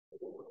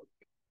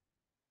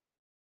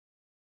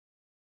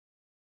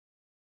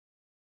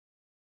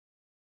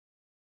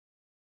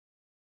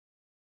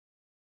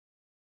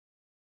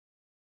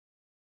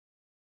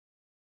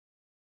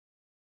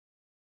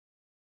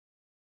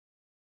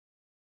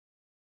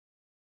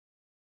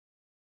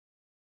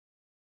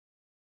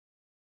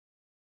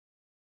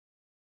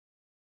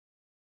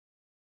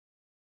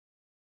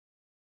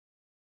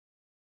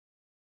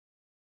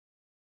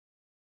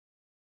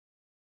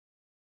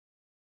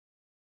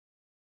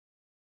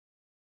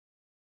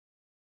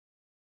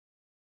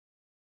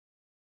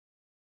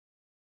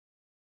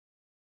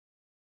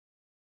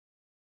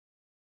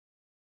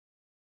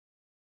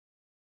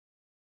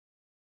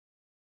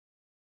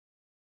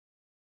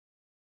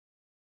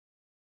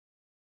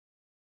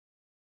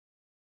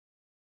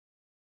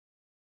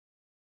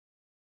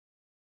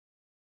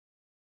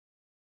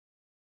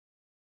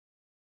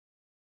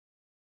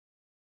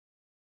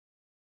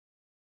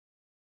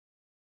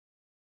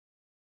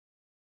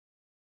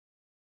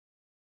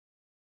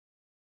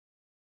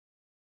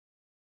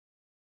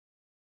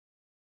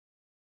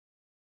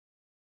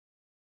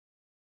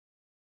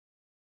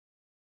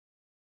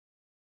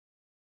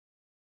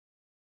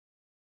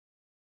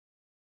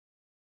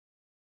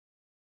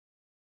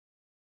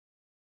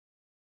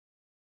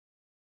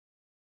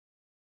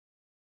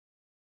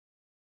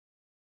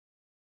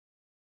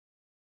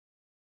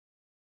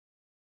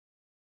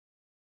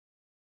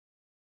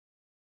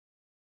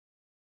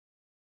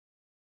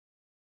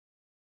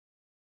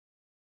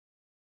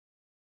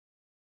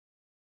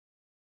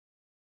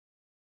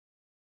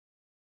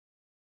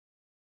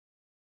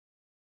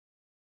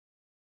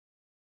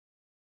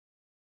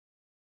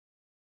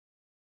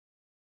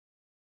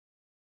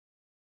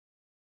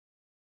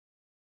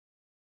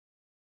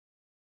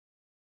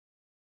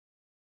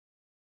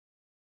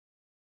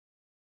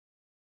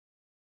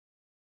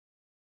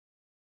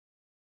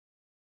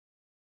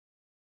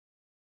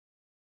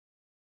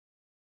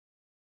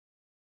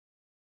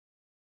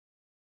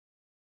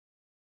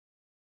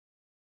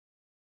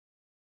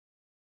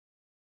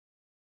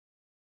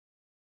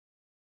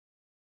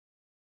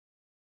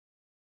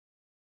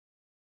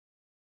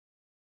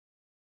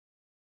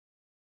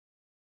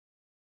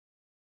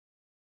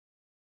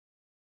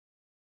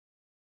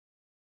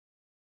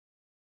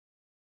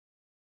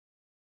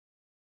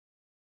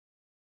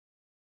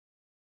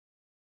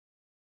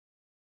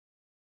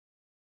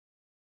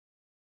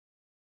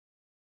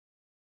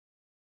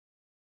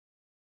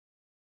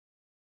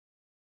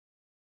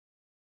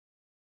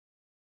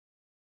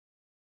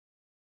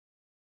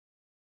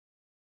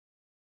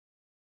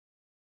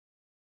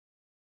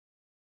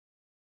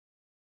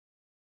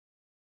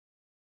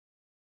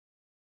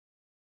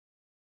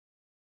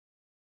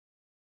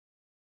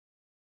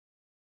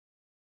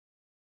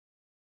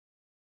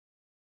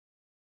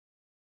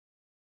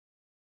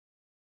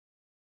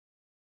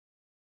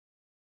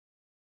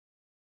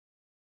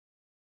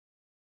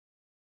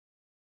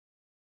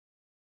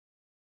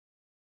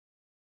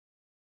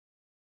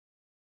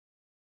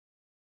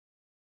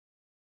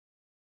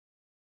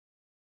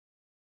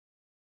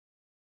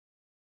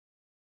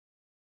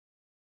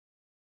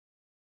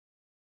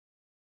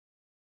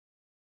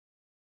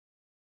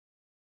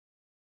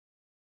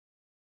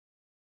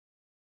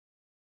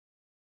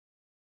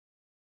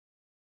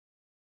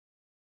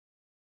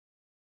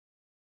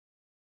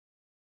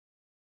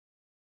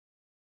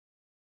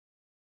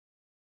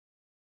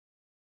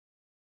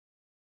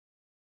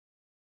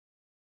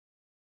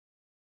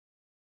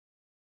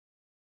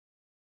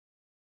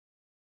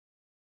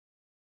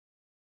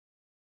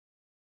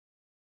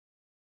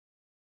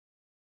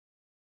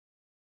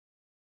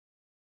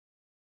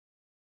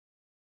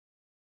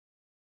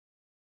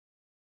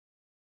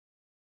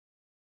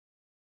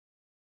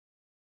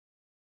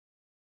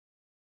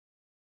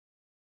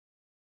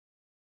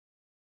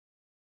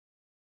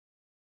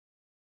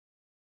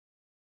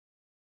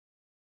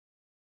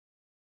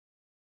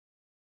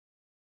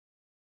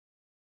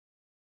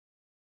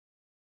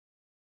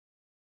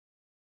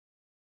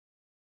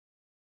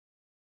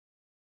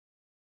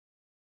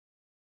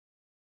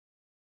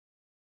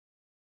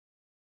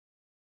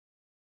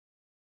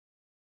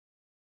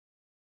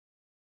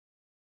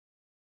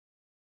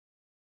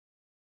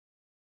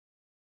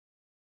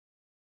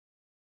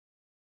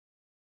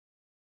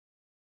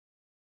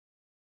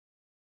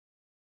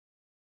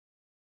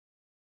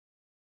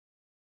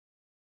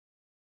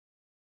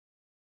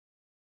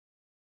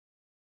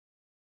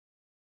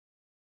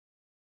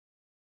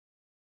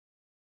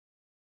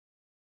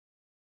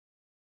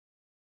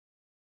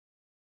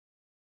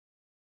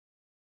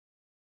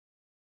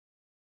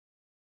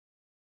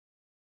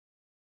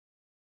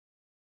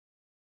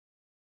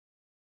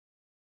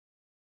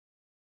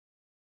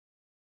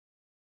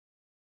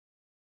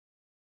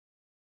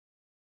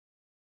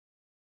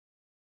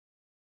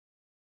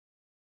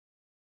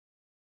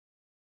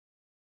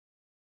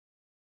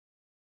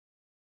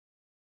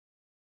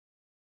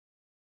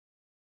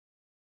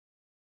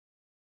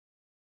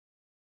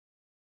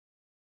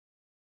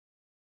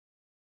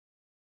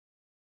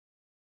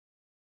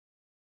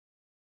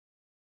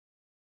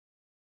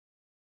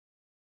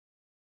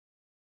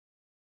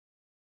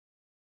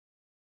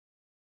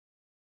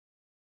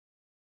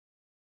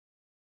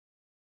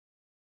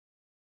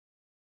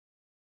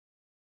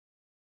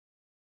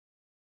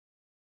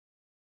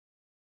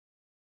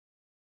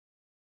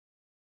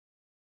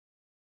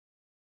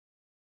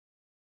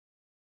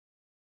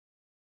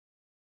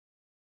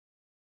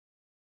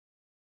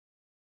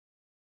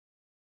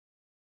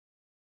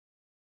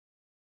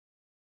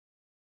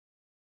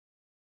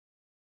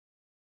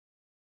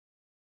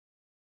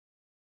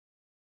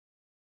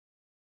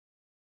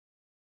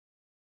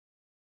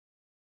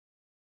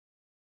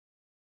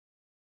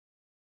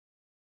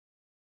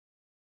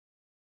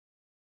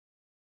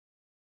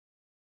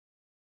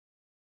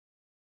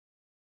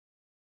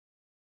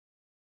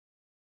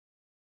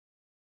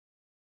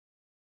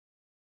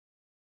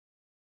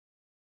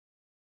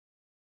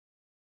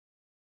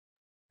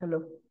Hello.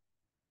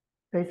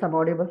 Guys, I'm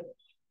audible.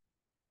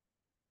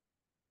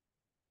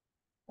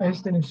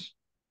 Yes, Dinesh.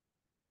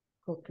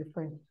 Okay,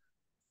 fine.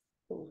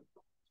 So,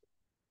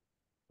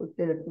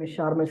 okay, let me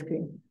share my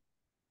screen.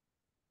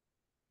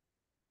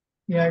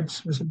 Yeah,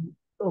 it's visible.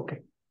 Okay.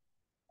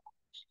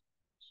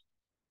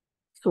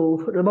 So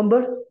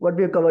remember what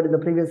we covered in the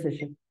previous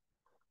session.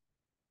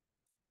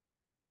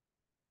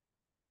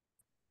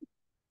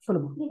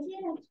 Solomon.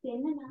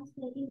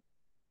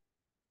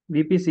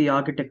 VPC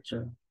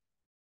architecture.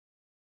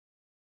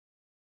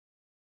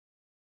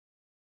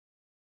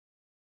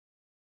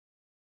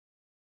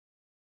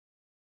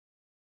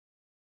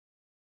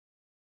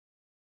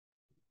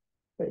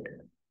 Right.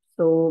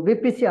 So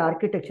VPC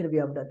architecture we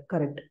have done.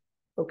 Correct.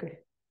 Okay.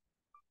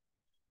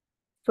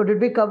 So did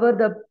we cover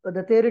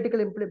the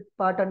theoretical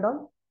part and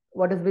all?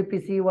 What is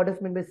VPC? What is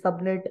meant by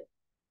subnet?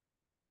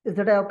 Is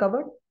that I have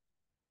covered?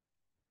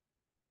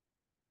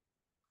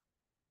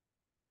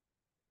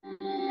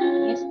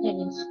 Yes,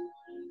 Dinesh.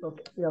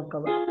 Okay, we have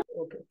covered.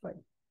 Okay,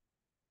 fine.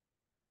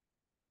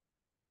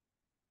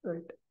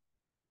 Right.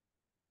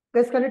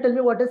 Guys, can you tell me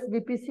what is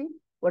VPC?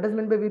 What is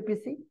meant by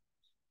VPC?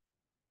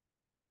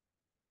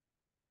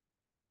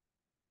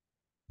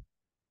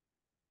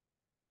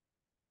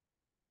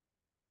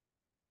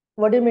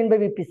 What do you mean by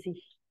VPC?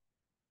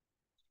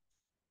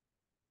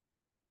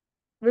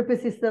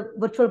 VPC is the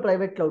virtual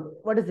private cloud.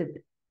 What is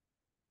it?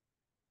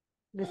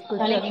 Just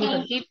quickly unmute.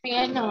 Connecting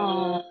VPN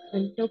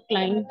into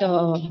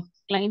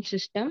client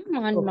system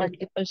and Okay.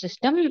 multiple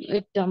system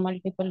with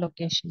multiple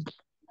locations.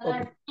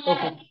 Okay.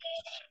 Okay.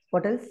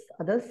 What else?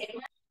 Others?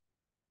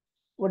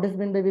 What is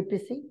meant by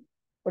VPC?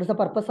 What is the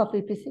purpose of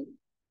VPC?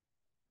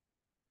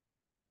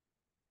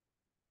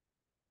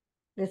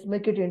 Let's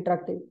make it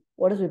interactive.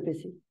 What is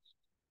VPC?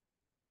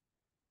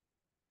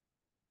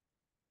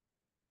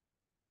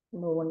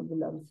 No one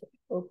will answer.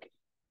 Okay.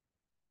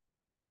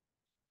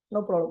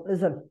 No problem.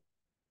 Listen.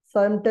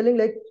 So I'm telling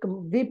like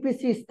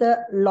VPC is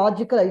the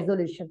logical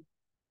isolation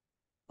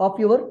of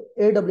your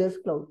AWS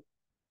cloud.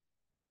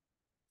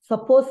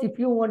 Suppose if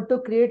you want to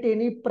create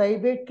any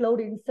private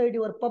cloud inside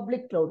your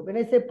public cloud, when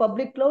I say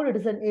public cloud, it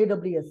is an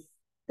AWS.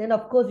 Then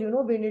of course,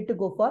 we need to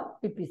go for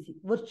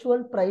VPC,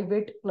 virtual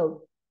private cloud.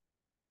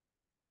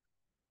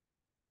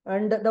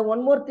 And the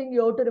one more thing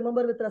you have to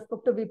remember with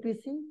respect to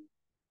VPC,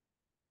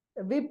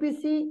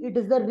 VPC, it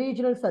is the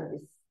regional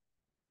service.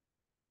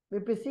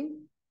 VPC,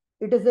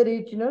 it is a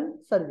regional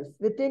service.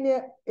 Within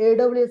a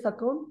AWS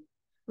account,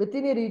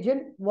 within a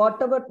region,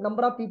 whatever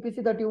number of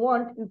VPC that you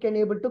want, you can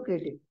able to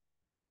create it.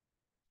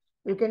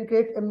 You can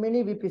create a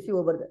mini VPC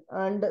over there.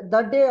 And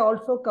that day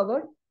also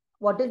covered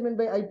what is meant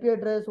by IP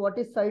address, what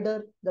is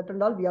CIDR, that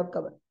and all we have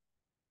covered.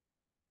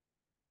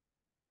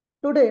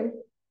 Today,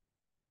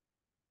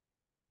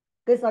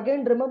 guys,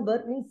 again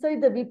remember,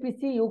 inside the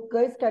VPC, you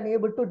guys can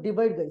able to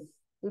divide, guys.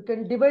 You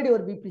can divide your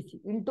VPC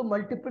into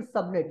multiple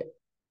subnet.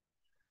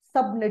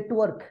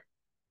 Subnetwork.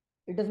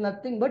 It is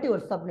nothing but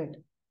your subnet.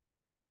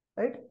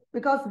 Right?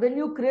 Because when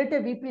you create a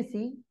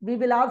VPC, we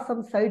will have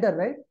some CIDR,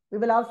 right? We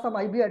will have some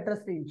IP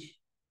address range.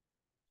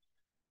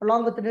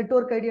 Along with the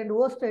network ID and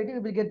host ID, we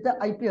will get the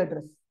IP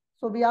address.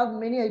 So we have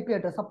many IP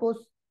address.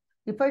 Suppose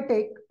if I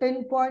take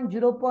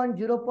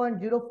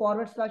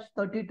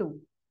 10.0.0.0/32,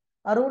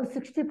 around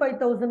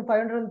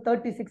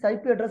 65,536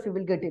 IP address you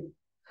will get it.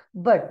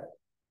 But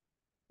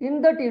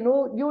in that,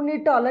 you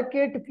need to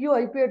allocate few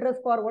IP address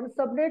for one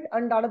subnet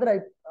and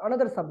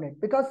another subnet,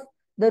 because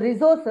the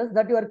resources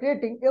that you are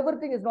creating,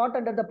 everything is not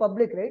under the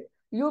public, right?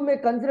 You may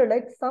consider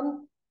like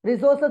some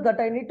resources that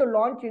I need to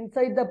launch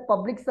inside the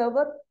public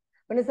server.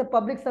 When it's a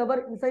public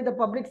server inside the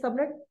public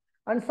subnet,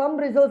 and some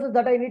resources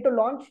that I need to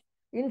launch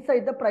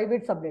inside the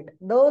private subnet.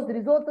 Those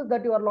resources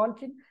that you are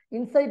launching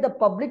inside the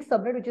public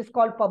subnet, which is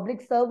called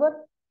public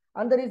server,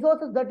 and the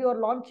resources that you are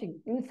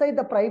launching inside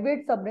the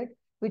private subnet,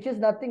 which is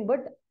nothing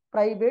but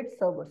private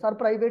servers or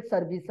private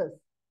services.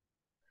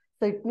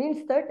 So it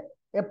means that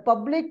a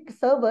public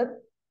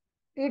server,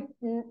 it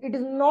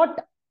is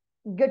not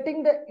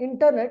getting the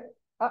internet,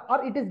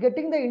 or it is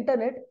getting the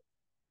internet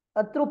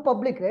through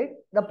public, right?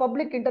 The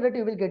public internet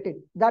you will get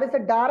it. There is a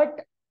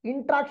direct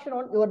interaction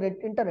on your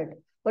internet.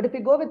 But if you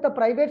go with the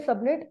private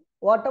subnet,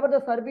 whatever the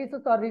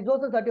services or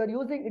resources that you are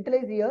using,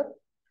 utilize here.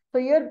 So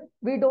here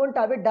we don't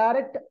have a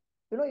direct,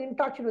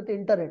 interaction with the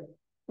internet.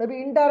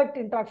 Maybe indirect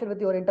interaction with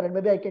your internet.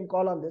 Maybe I can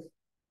call on this.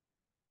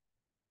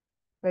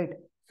 Right.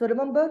 So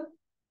remember,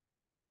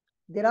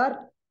 there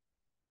are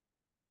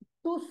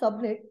two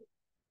subnet.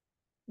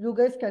 You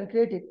guys can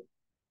create it.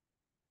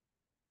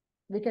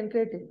 We can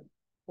create it.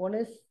 One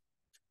is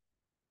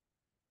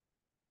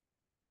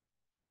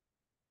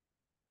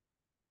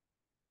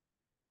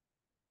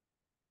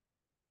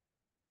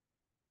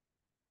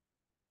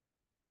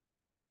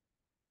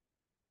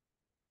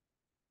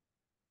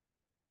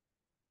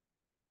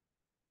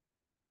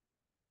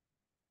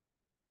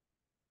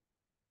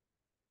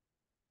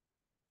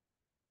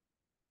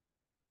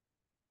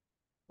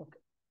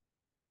okay.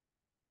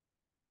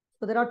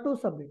 So there are two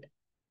subnet.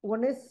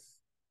 One is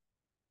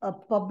a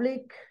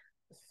public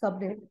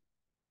subnet,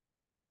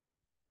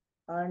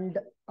 and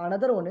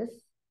another one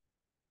is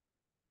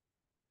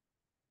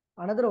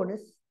Another one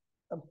is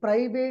a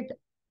private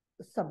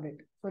subnet.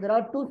 So there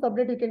are two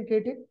subnet you can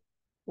create it.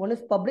 One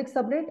is public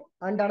subnet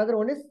and another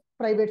one is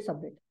private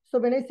subnet. So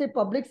when I say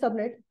public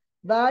subnet,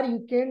 where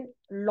you can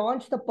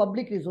launch the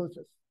public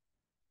resources,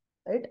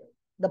 right?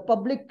 The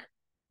public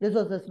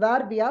resources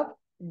where we have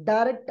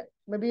direct,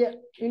 maybe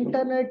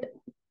internet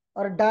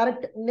or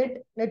direct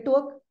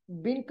network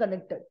being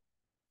connected.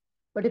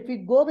 But if we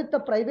go with the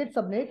private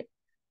subnet,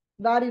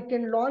 where you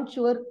can launch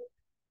your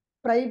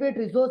private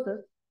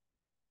resources,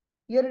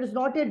 here it is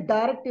not a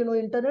direct,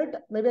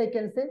 internet, maybe I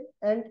can say,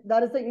 and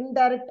there is an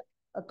indirect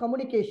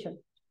communication.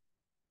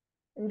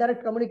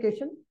 Indirect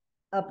communication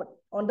happen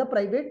on the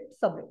private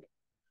subnet.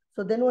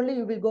 So then only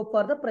you will go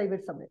for the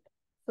private subnet.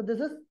 So this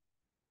is,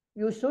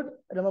 you should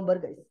remember,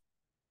 guys.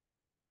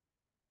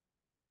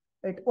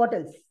 Right, what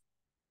else?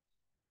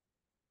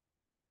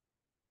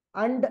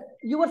 And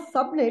your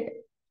subnet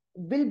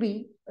will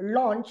be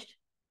launched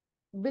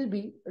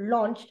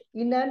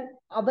in an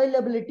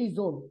availability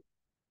zone.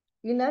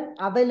 In an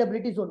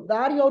availability zone,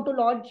 where you have to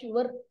launch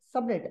your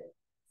subnet.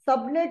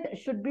 Subnet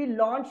should be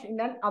launched in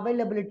an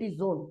availability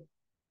zone.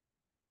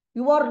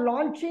 You are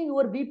launching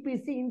your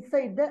VPC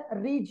inside the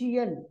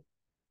region.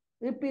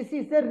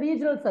 VPC is a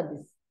regional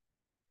service.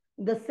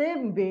 In the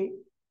same way,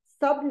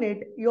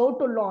 subnet you have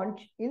to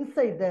launch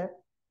inside the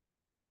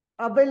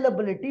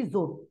availability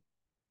zone.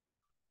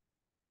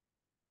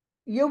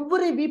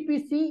 Every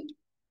VPC,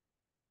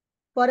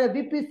 for a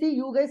VPC,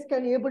 you guys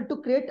can able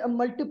to create a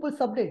multiple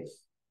subnets.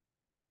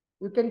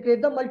 You can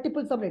create the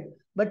multiple subnet,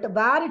 but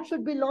where it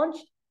should be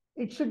launched?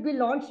 It should be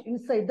launched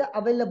inside the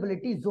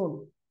availability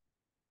zone.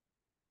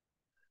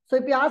 So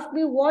if you ask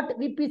me what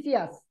VPC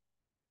has,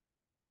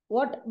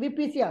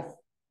 VPC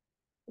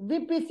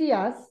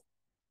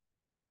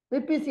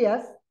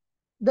has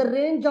the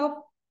range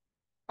of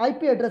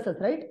IP addresses,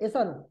 right? Yes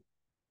or no?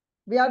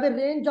 We have a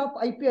range of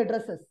IP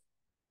addresses.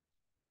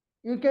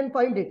 You can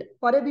find it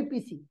for a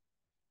VPC,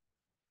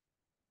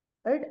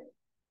 right?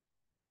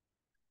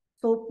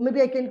 So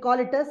maybe I can call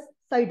it as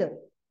CIDR,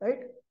 right?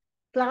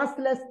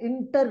 Classless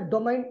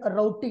inter-domain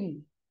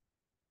routing.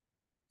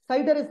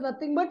 CIDR is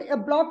nothing but a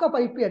block of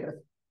IP address.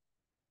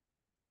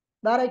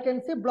 Where I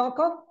can say block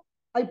of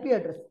IP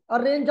address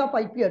or range of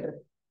IP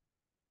address.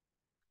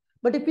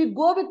 But if you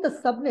go with the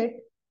subnet,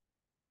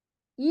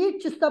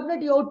 each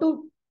subnet you have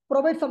to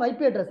provide some IP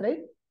address,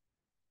 right?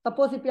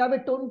 Suppose if you have a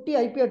 20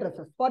 IP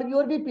addresses for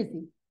your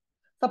VPC,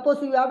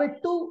 suppose you have a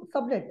 2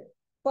 subnet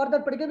for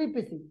that particular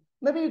VPC,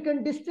 maybe you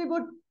can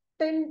distribute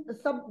 10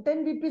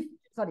 VPC,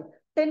 sorry,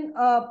 10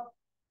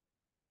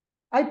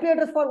 IP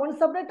address for one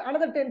subnet,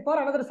 another 10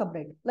 for another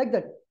subnet, like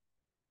that.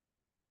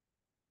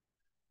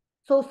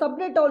 So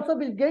subnet also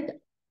will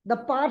get the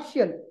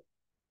partial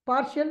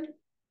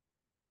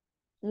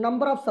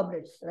number of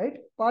subnets, right?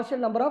 Partial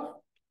number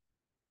of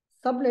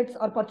subnets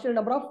or partial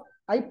number of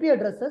IP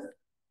addresses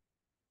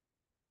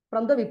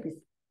from the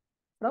VPC.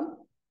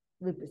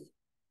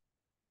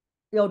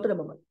 You have to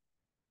remember.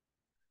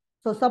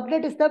 So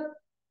subnet is the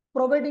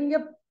providing a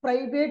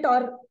private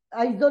or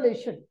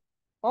isolation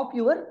of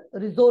your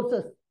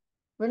resources.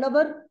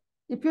 Whenever,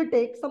 if you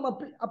take some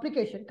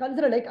application,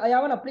 consider like I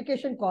have an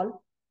application call.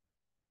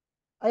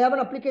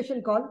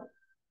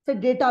 Say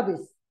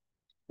database.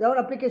 We have an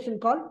application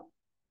called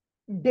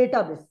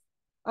database.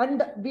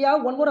 And we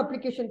have one more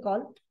application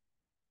called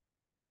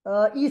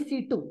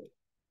EC2.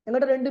 One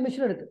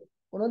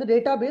is the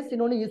database,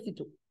 one is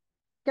EC2.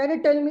 Can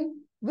you tell me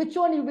which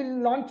one you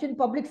will launch in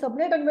public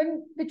subnet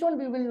and which one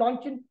we will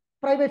launch in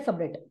private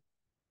subnet?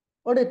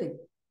 What do you think?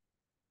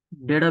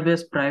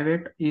 Database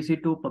private,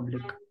 EC2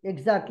 public.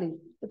 Exactly.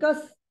 Because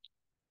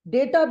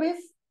database,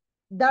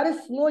 there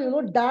is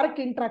no, direct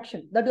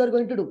interaction that you are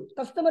going to do.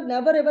 Customer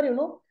never ever,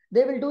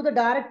 they will do the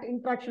direct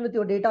interaction with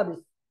your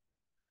database.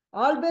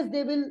 Always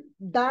they will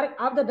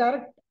have the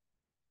direct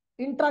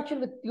interaction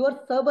with your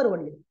server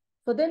only.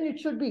 So then it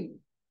should be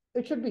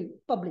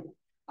public.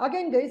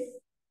 Again, guys,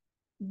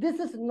 this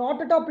is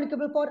not at all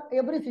applicable for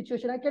every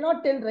situation. I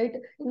cannot tell, right?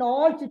 In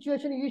all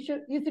situations,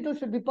 EC2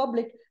 should be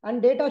public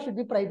and data should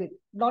be private.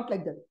 Not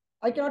like that.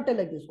 I cannot tell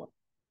like this one.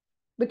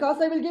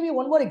 Because I will give you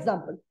one more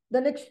example.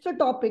 The next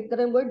topic that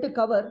I'm going to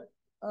cover,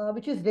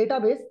 which is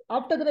database.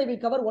 After that, I will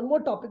cover one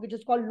more topic, which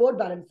is called load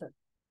balancer.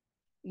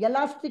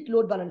 Elastic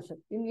load balancer.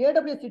 In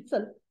AWS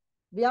itself,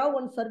 we have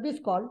one service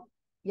called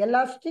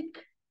elastic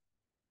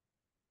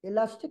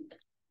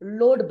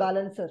load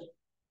balancer.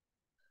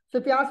 So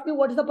if you ask me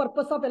what is the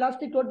purpose of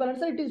elastic load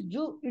balancer, it is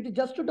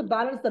just to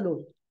balance the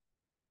load.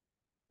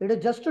 It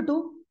is just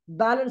to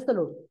balance the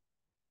load.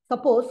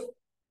 Suppose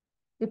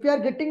if you are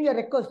getting a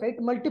request, right,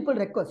 multiple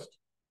requests,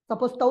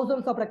 suppose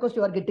thousands of requests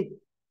you are getting.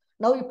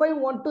 Now, if I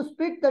want to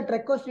split that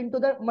request into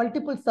the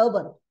multiple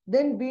server,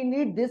 then we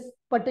need this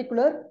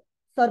particular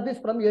service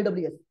from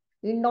AWS.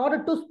 In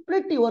order to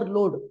split your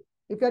load,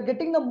 if you are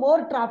getting the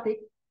more traffic,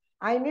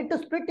 I need to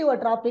split your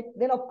traffic.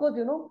 Then of course,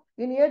 in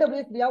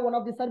AWS, we have one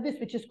of the service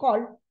which is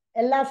called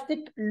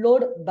elastic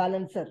load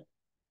balancer.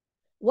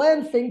 Why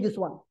I'm saying this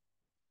one?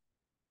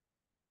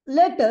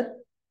 Later,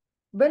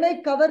 when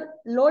I cover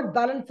load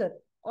balancer,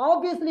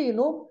 Obviously,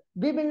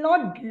 we will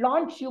not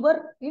launch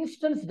your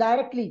instance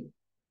directly.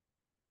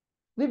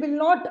 We will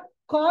not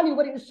call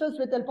your instance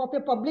with help of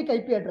a public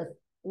IP address.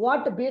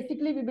 What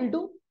basically we will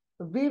do?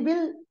 We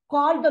will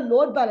call the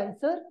load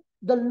balancer.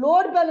 The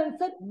load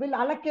balancer will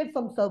allocate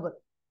some server.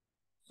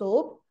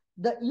 So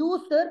the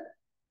user,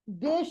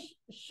 they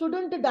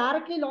shouldn't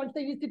directly launch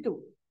the EC2.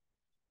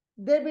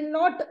 They will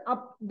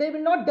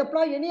not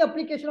deploy any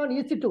application on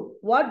EC2.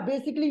 What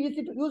basically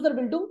EC2 user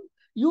will do?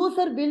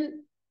 User will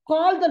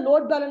call the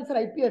load balancer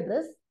IP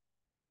address.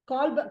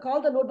 Call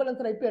the load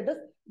balancer IP address.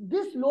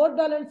 This load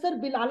balancer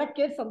will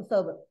allocate some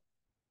server.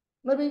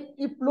 Maybe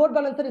if load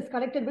balancer is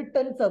connected with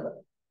 10 server,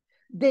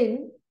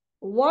 then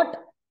what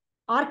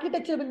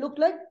architecture will look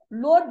like?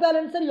 Load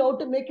balancer, you have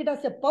to make it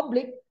as a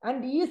public,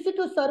 and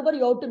EC2 server,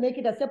 you have to make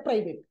it as a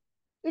private.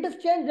 It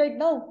has changed right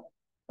now.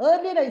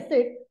 Earlier I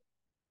said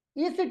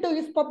EC2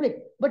 is public,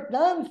 but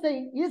now I'm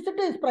saying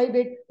EC2 is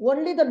private.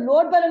 Only the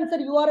load balancer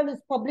URL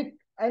is public.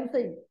 I'm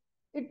saying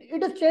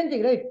it is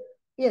changing, right?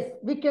 Yes,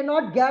 we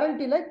cannot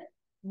guarantee, like,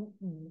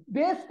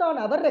 based on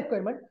our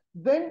requirement.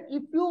 When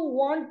if you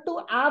want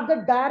to have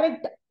the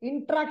direct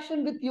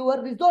interaction with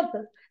your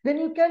resources, then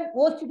you can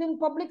host it in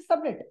public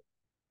subnet.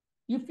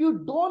 If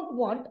you don't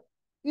want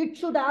it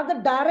should have the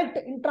direct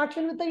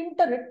interaction with the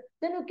internet,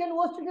 then you can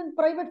host it in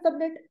private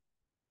subnet.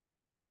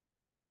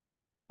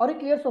 Are you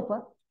clear so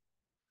far?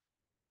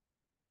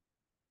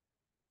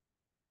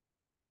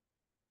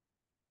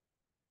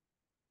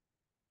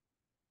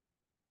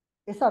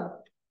 Yes, sir.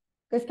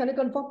 Guys, can you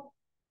confirm?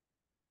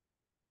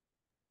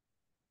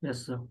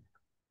 Yes, sir.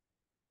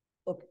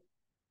 Okay.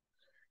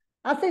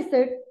 As I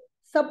said,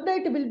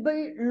 subnet will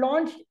be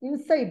launched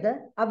inside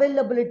the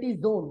availability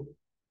zone.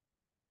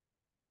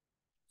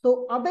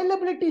 So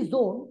availability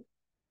zone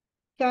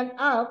can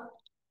have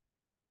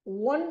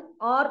one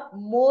or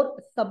more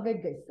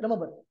subnet, guys.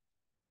 Remember,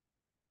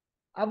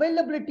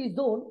 availability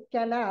zone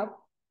can have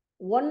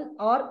one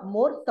or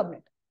more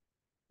subnet.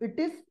 It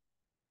is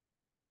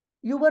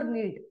your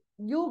need.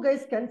 You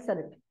guys can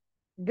select.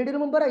 Did you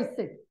remember I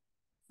said?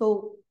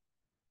 So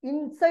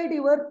inside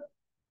your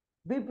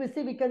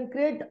VPC, we can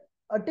create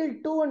till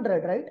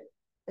 200, right?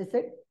 I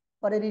said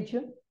for a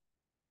region,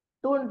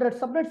 200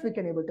 subnets we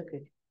can able to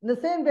create. In the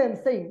same way, I'm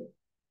saying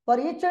for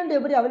each and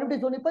every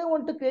availability zone, if I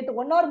want to create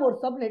one or more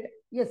subnet,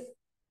 yes,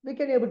 we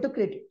can able to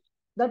create it.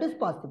 That is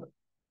possible.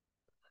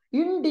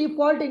 In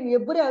default, in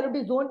every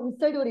availability zone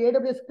inside your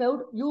AWS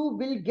cloud, you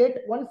will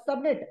get one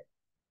subnet.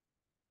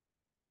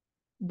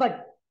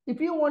 But if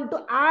you want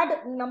to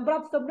add number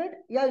of subnet,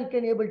 yeah, you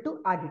can able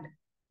to add it.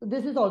 So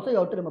this is also you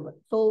have to remember.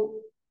 So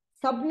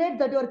subnet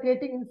that you are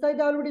creating inside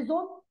the availability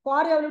zone,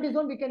 for availability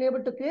zone, we can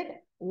able to create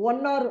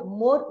one or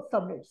more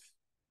subnets.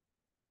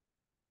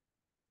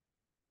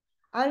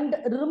 And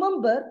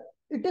remember,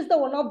 it is the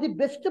one of the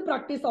best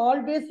practice.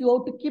 Always you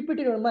have to keep it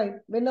in your mind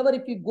whenever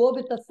if you go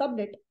with a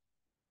subnet.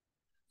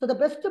 So the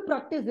best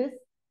practice is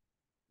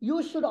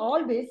you should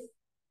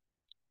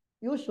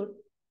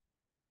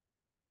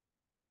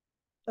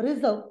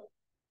reserve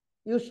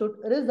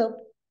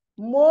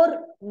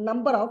more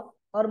number of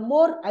or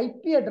more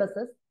IP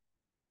addresses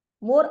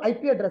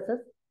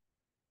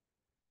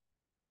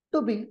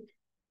to be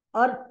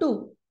or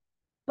to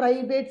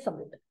private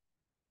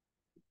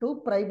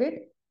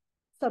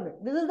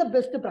subnet. This is the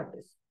best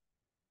practice.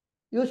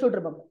 You should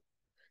remember.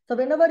 So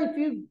whenever if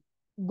you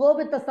go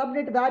with the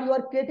subnet where you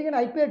are creating an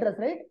IP address,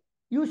 right?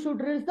 You should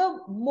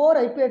reserve more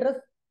IP address,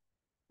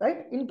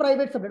 right? In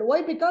private subnet.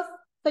 Why? Because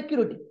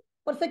security.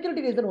 For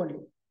security reason only.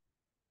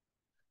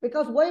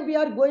 Because why we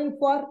are going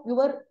for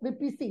your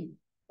VPC?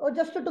 Or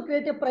just to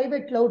create a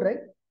private cloud, right?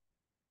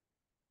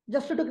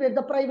 Just to create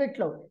the private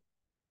cloud.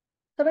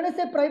 So when I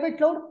say private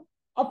cloud,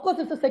 of course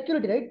it's a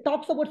security, right?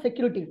 Talks about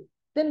security.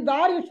 Then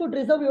where you should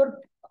reserve your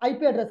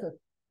IP addresses?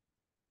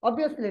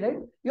 Obviously, right?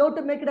 You have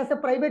to make it as a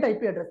private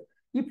IP address.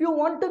 If you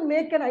want to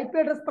make an IP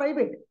address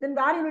private, then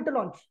where you need to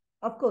launch?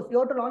 Of course, you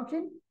have to launch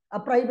in a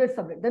private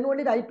subnet. Then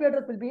only the IP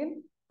address will be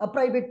in a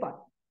private part.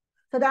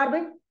 So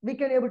thereby, we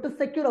can able to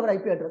secure our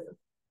IP addresses.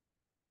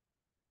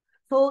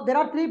 So there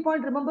are 3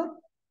 points, remember.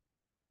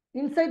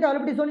 Inside the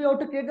availability zone, you have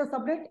to create the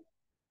subnet.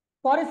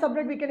 For a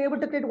subnet, we can able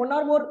to create one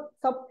or more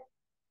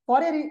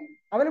for a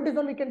availability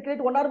zone, we can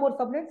create one or more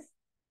subnets.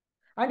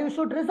 And you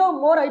should reserve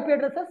more IP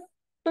addresses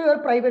to your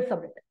private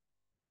subnet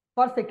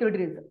for security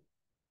reason.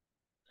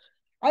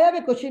 I have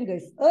a question,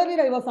 guys.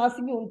 Earlier, I was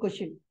asking you one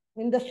question.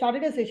 In the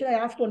Saturday session, I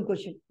asked one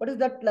question. What is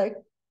that like?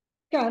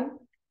 Can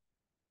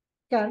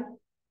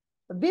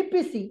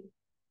VPC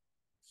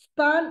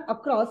span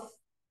across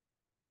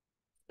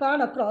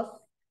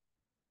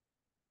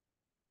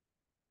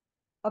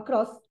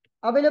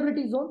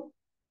availability zone?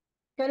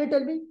 Can you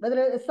tell me whether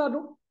yes or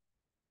no?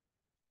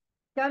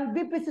 Can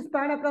VPC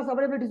span across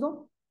availability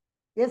zone?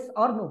 Yes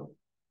or no?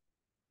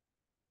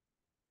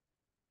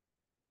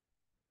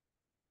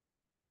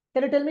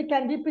 Can you tell me,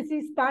 can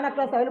VPC span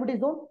across availability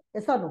zone?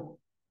 Yes or no?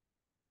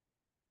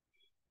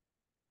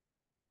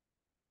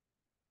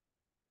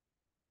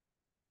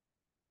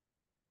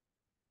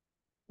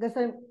 Yes,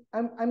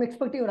 I'm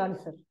expecting your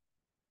answer.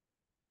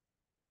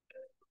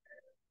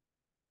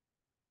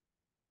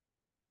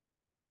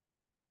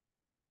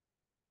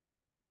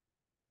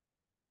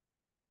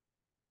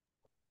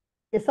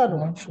 Yes or no?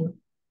 Not sure.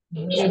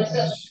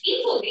 Yes.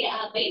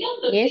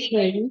 Yes,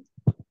 maybe.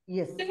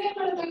 Yes.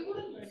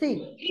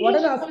 See, what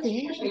I'm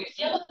asking,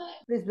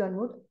 please be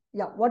unmute.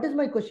 Yeah, what is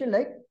my question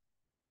like?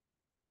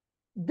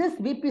 This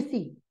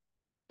VPC,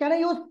 can I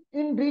use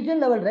in region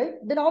level, right?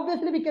 Then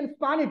obviously we can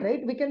span it,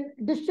 right? We can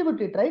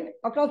distribute it, right?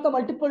 Across the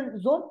multiple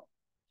zone.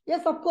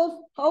 Yes, of course.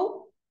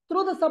 How?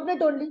 Through the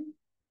subnet only.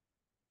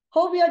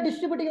 How we are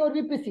distributing our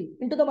VPC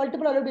into the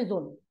multiple IoT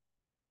zone?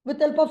 With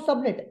help of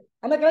subnet.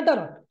 Am I correct or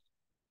not?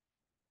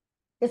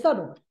 Yes or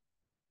no?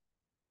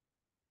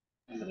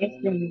 Yes,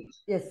 maybe.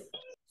 Yes.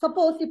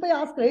 Suppose if I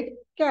ask, right,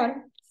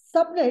 can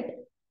subnet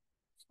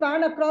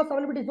span across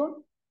availability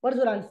zone? What is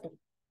your answer?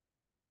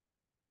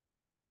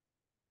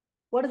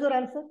 What is your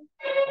answer?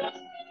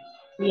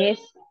 Yes.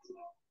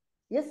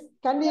 Yes.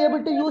 Can we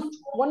able to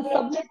use one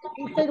subnet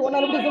inside one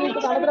availability zone into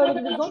the another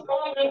availability zone?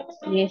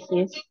 Yes,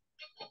 yes.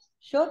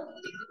 Sure.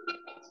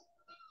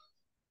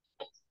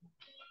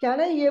 Can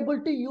I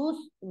able to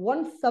use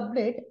one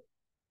subnet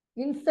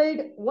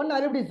inside one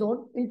availability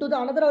zone into the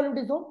another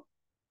availability zone?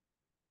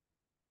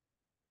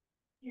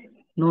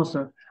 No,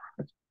 sir.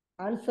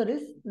 Answer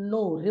is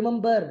no.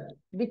 Remember,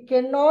 we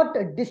cannot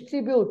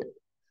distribute,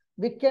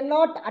 we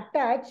cannot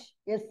attach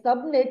a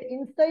subnet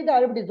inside the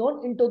availability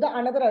zone into the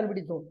another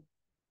availability zone.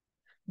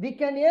 We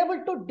can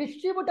able to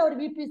distribute our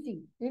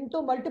VPC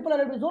into multiple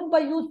availability zone by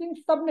using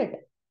subnet.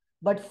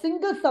 But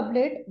single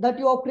subnet that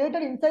you have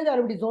created inside the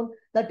availability zone,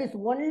 that is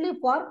only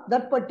for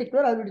that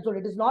particular availability zone.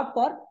 It is not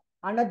for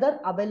another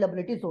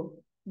availability zone.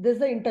 This is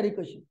the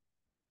inter-equation.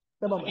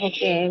 Remember.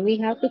 Okay, we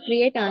have to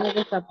create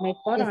another subnet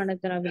for Yes,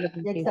 another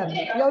availability.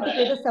 exactly. We have to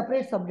create a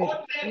separate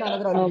subnet in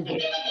another availability Okay.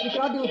 zone. We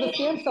cannot use the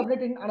same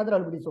subnet in another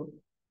availability zone.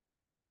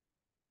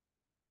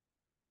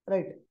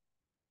 Right.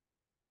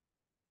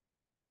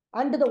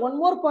 And the one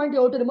more point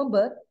you have to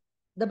remember,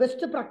 the best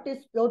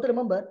practice you have to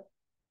remember,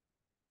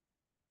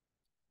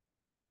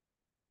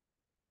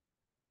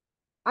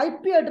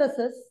 IP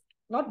addresses,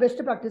 not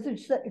best practice,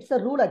 it's a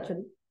rule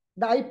actually.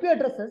 The IP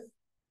addresses,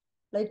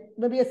 like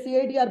maybe a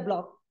CIDR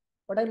block,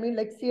 what I mean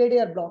like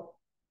CIDR block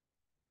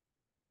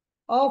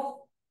of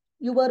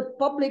your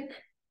public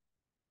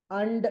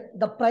and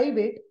the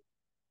private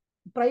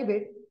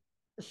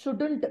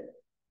shouldn't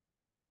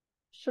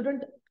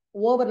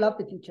overlap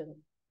with each other.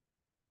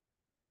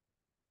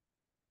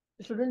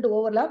 Shouldn't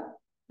overlap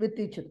with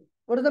each other.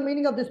 What is the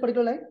meaning of this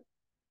particular line?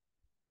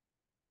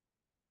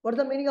 What is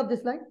the meaning of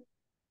this line?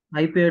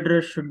 IP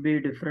address should be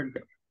different.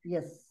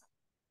 Yes.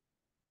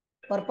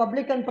 For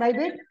public and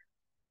private,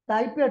 the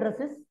IP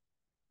addresses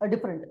are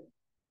different.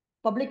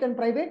 Public and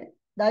private,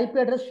 the IP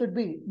address should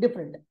be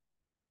different.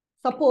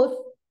 Suppose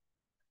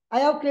I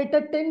have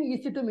created 10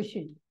 EC2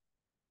 machine,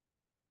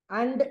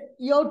 and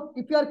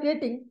if you are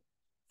creating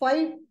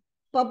 5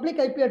 public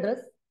IP address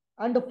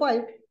and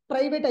 5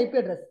 private IP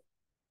address,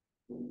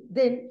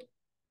 then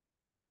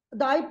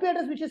the IP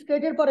address which is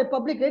created for a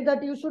public, right,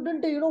 that you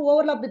shouldn't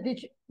overlap with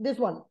this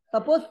one.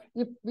 Suppose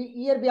if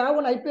we have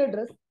one IP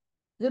address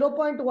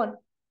 0.1,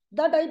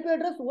 that IP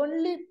address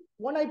only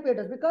one IP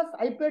address, because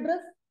IP address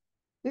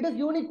it is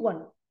unique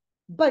one.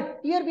 But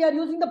here we are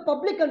using the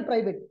public and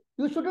private.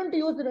 You shouldn't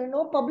use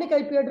public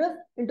IP address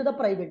into the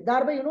private.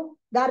 Thereby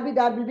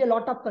there will be a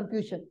lot of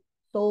confusion.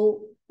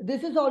 So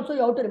this is also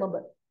you have to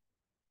remember.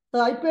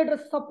 The IP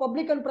addresses of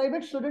public and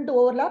private shouldn't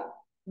overlap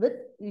with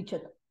each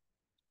other.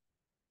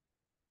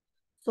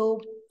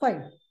 So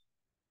fine.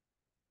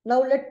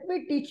 Now let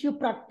me teach you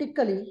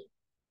practically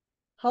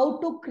how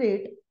to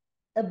create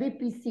a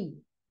VPC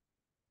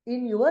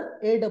in your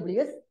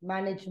AWS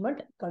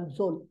management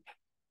console.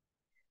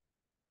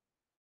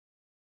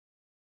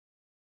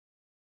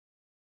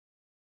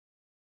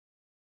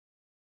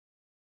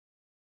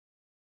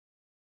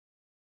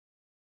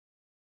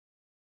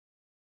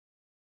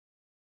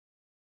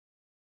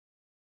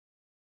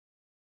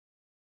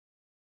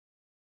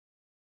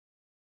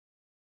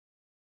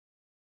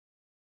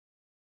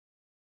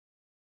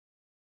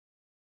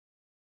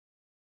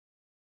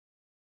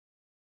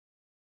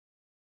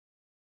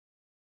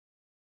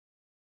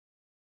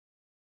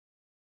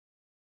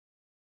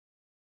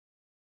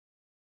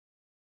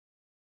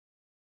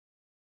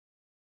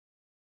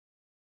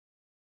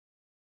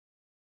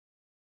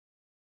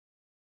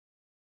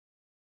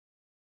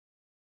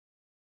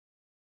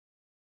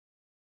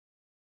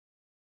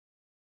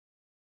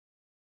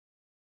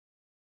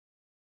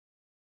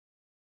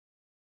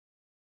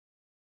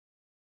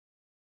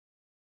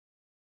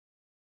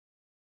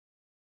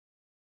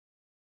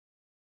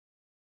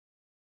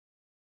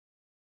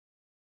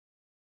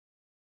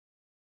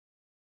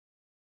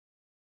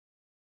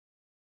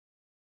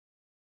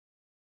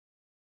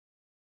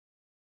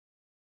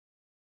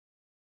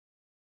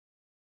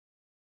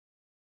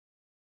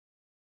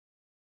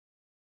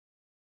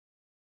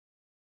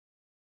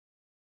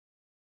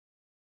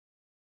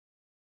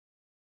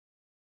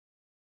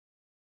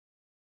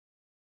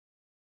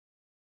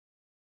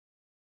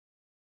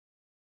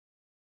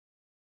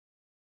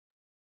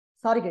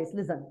 Sorry guys,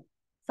 listen.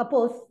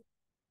 Suppose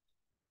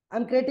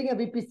I'm creating a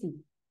VPC.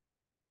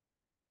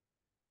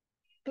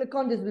 Click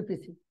on this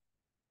VPC.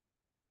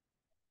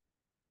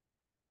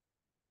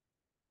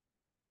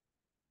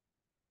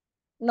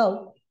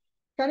 Now,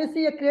 can you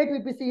see a create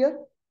VPC here?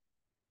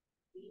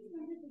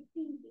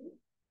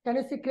 Can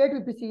you see create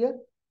VPC here?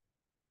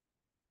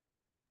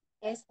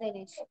 Yes,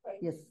 Dinesh.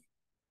 Yes.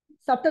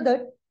 So after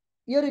that,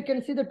 here you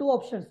can see the two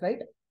options, right?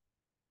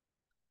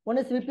 One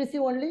is VPC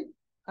only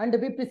and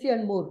VPC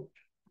and more.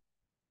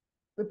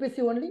 VPC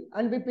only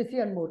and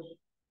VPC and more.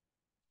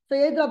 So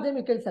either of them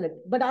you can select.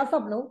 But as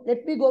of now,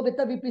 let me go with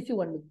the VPC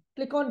only.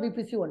 Click on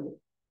VPC only.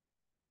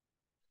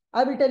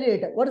 I will tell you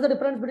later. What is the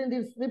difference between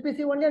this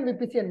VPC only and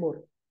VPC and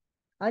more?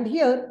 And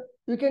here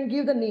you can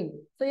give the name.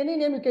 So any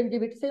name you can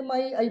give it. Say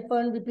my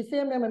hyphen VPC,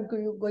 same name I'm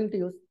going to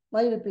use.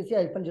 My VPC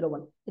hyphen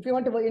 01. If you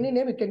want to any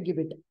name, you can give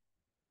it.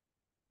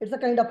 It's a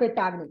kind of a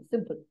tag name.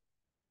 Simple.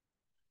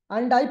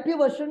 And IP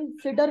version,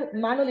 consider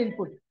manual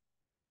input.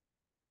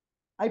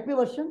 IP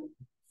version,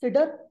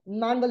 consider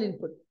manual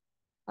input.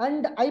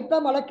 And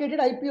IPAM allocated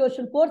IP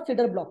version for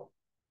consider block.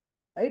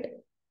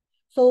 Right?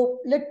 So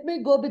let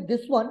me go with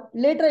this one.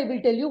 Later I will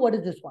tell you what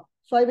is this one.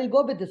 So I will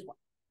go with this one.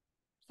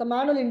 So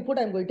manual input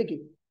I'm going to give.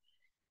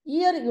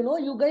 Here,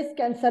 you guys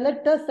can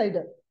select a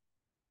CIDR.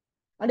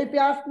 And if you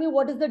ask me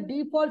what is the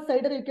default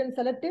CIDR, you can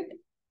select it.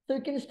 So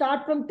you can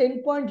start from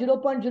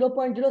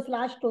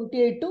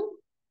 10.0.0.0/28 to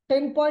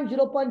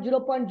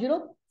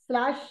 10.0.0.0/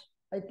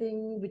 I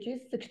think, which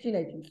is 16,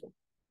 I think so.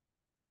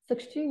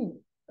 16,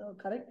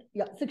 correct?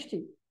 Yeah,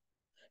 16.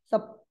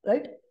 So,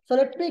 right? So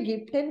let me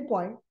give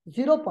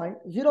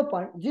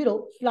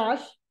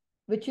 10.0.0.0/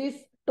 which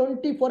is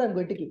 24 I'm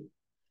going to give.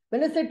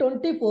 When I say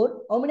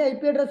 24, how many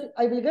IP address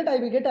I will get? I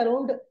will get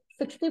around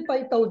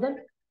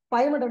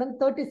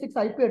 65,536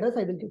 IP address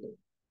I will get.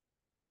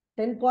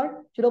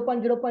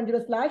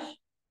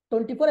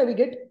 10.0.0.0/24 I will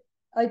get.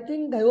 I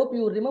think, I hope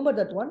you remember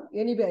that one.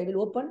 Anyway, I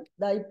will open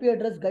the IP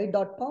address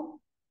guide.com.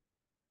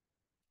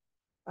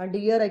 And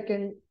here I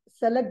can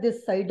select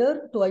this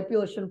CIDR to IP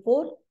version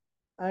 4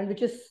 and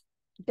which is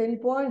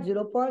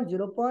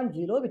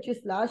 10.0.0.0 which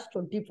is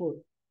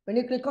 /24. When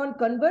you click on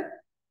convert,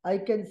 I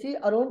can see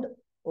around,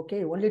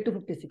 okay, only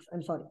 256.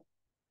 I'm sorry.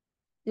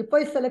 If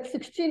I select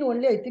 16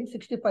 only, I think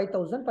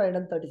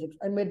 65,536.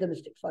 I made the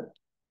mistake. Sorry.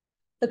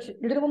 Did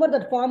you remember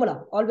that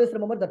formula? Always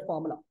remember that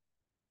formula.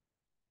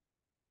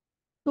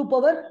 2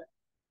 power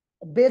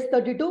base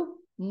 32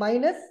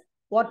 minus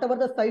whatever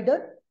the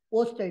CIDR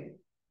host ID.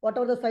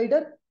 Whatever the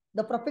CIDR,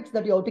 the prefix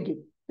that you have to give,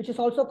 which is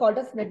also called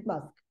as net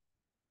mask.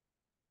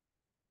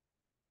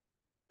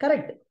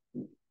 Correct.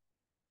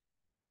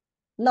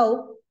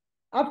 Now,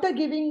 after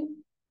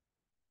giving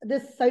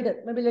this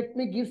CIDR, maybe let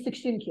me give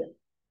 16 here.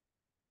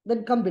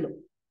 Then come below.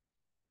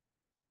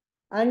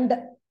 And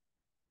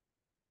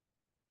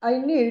I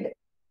need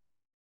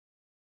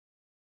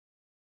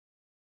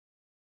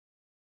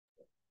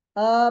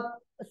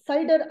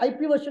CIDR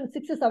IP version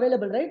 6 is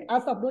available, right?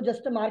 As of now,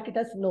 just mark it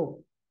as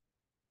no.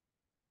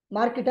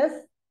 Mark it as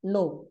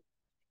no.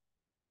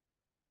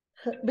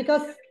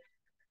 Because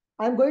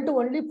I'm going to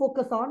only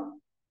focus on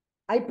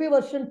IP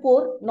version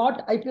 4,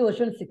 not IP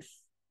version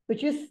 6,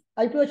 which is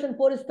IP version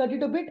 4 is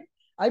 32-bit,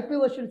 IP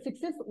version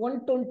 6 is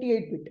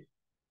 128-bit.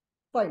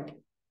 Fine.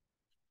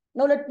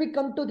 Now let me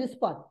come to this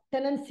part.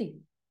 Tenancy.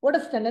 What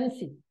is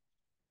tenancy?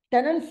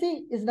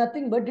 Tenancy is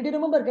nothing but, did you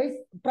remember guys,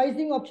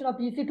 pricing option of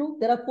EC2?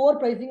 There are 4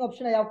 pricing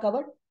options I have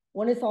covered.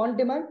 One is on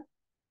demand,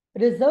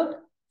 reserved,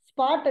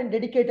 spot and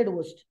dedicated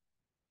host.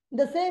 In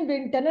the same way,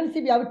 in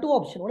tenancy, we have 2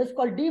 options. One is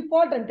called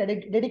default and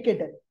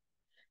dedicated.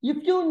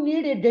 If you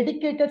need a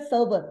dedicated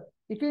server,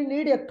 if you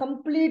need a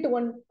complete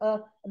one,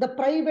 the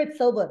private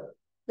server,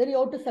 then you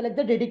have to select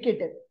the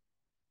dedicated.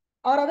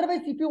 Or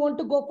otherwise, if you want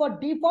to go for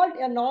default,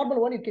 a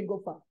normal one you can go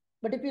for.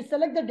 But if you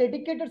select the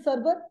dedicated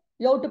server,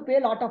 you have to pay a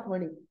lot of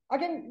money.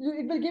 Again,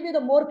 it will give you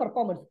the more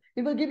performance.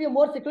 It will give you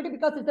more security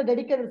because it's a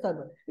dedicated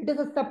server. It is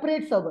a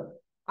separate server,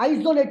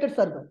 isolated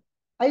server,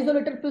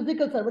 isolated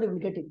physical server you will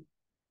get it.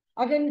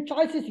 Again,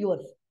 choice is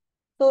yours.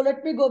 So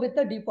let me go with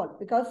the default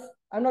because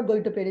I'm not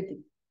going to pay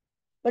anything.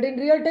 But in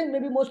real time,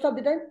 maybe most of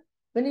the time,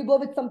 when you go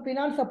with some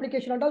finance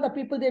application and all, the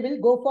people, they will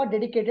go for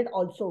dedicated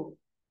also.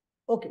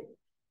 Okay,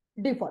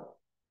 default.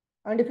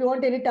 And if you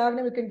want any tag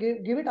name, you can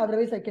give it.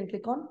 Otherwise, I can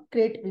click on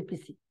create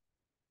VPC.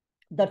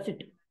 That's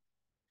it.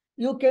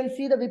 You can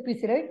see the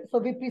VPC, right?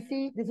 So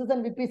VPC, this is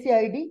an VPC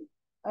ID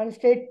and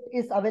state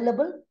is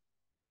available.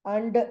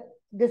 And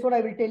this one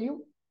I will tell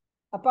you.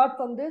 Apart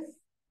from this,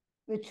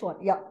 which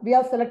one? Yeah, we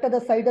have selected the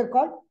CIDR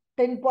called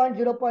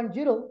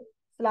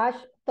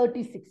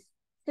 10.0.0/36.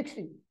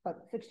 60.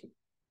 Sorry, 60.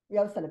 We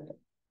have selected.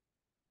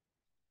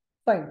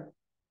 Fine.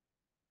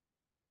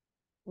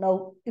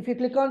 Now, if you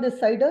click on this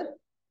CIDR,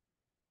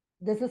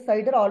 this is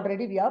CIDR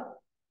already we have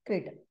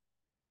created.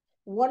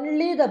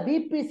 Only the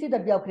VPC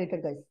that we have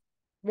created, guys.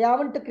 We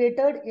haven't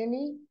created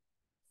any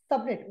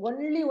subnet.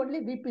 Only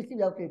VPC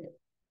we have created.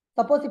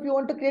 Suppose if you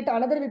want to create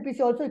another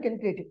VPC also, you can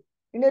create it.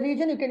 In a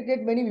region, you can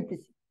create many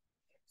VPC.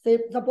 Say,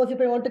 suppose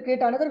if I want to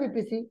create another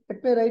VPC,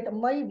 let me write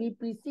my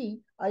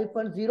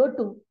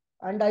VPC-02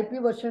 and IP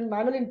version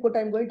manual input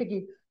I'm going to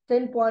give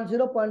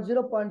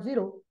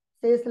 10.0.0.0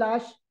 say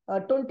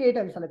 /28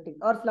 I'm selecting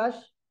or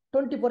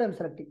 /24 I'm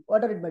selecting,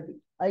 whatever it might be.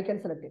 I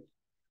can select it.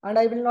 And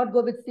I will not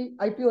go with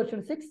IP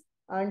version 6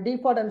 and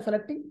default I'm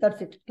selecting.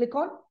 That's it. Click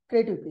on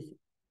create VPC.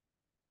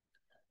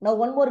 Now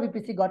one more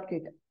VPC got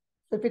created.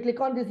 So if you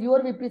click on this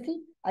your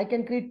VPC, I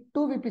can create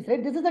two VPC,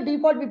 right? This is the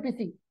default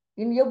VPC.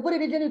 In every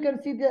region, you can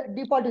see the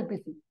default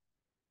VPC.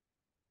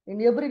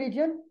 In every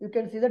region, you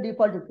can see the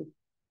default VPC.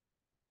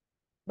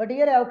 But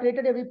here I have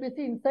created a VPC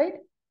inside.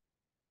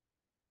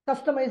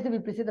 Customize the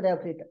VPC that I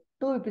have created.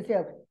 Two VPC I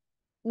have created.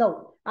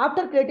 Now,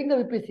 after creating the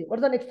VPC, what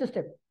is the next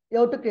step? You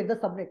have to create the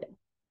subnet.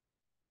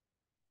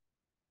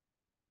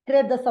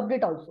 Create the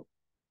subnet also.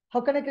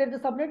 How can I create the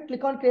subnet?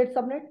 Click on create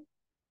subnet.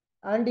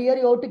 And here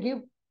you have to give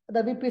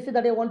the VPC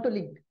that I want to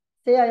link.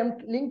 Say I am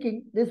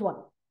linking this one.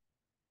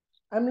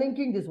 I am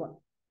linking this one.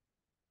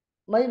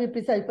 My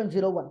VPC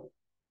 -01.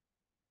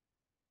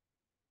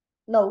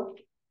 Now,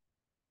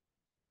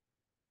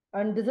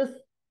 and this is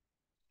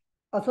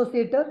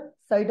associator,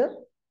 CIDR.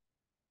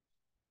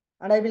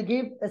 And I will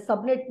give a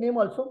subnet name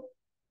also.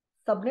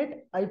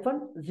 Subnet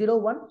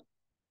 -01.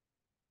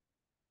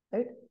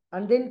 Right?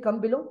 And then come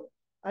below.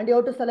 And you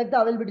have to select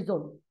the availability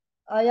zone.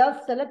 I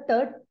have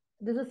selected,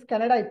 this is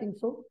Canada, I think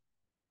so.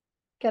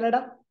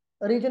 Canada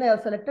region I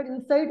have selected.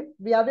 Inside,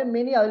 we have a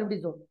many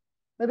availability zone.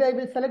 Maybe I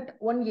will select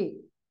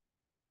 1A.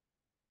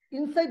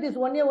 Inside this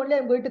 1A only, I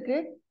am going to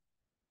create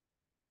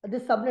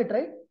this subnet,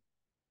 right?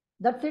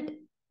 That's it.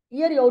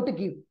 Here you have to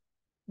give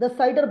the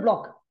CIDR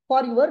block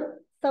for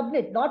your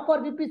subnet, not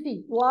for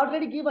VPC. You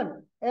already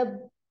given a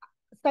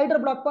CIDR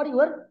block for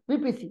your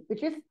VPC,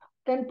 which is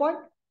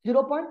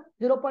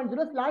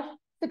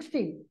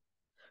 10.0.0.0/16.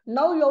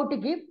 Now you have to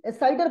give a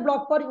CIDR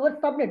block for your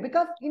subnet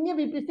because in a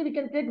VPC we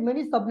can create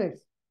many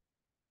subnets.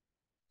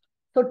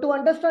 So to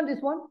understand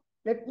this one,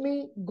 let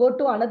me go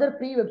to another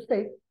free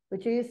website,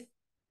 which is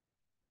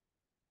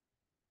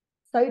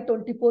site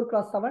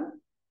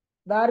 24x7,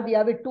 where we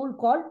have a tool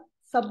called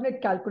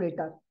subnet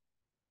calculator.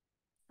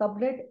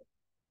 Subnet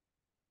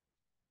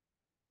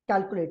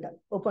calculator.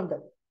 Open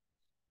that.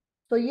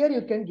 So here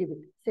you can give it.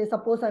 Say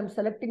suppose I'm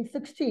selecting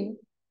 16.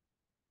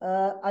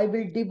 I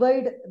will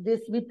divide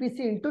this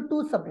VPC into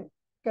two subnet.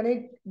 Can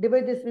I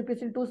divide this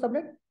VPC into two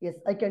subnet?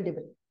 Yes, I can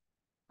divide.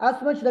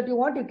 As much that you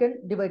want, you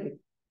can divide it.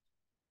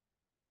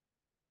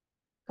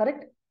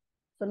 Correct?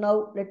 So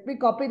now let me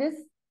copy this.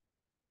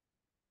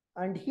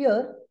 And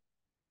here,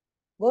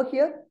 go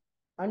here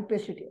and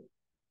paste it here.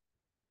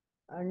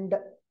 And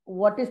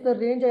what is the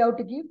range I have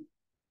to give?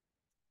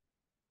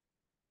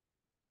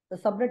 The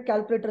subnet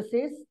calculator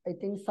says, I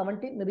think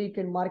 17, maybe you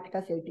can mark it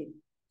as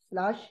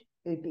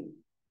 18/18.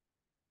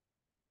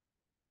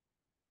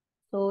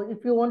 So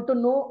if you want to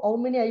know how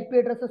many IP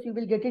addresses you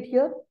will get it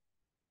here,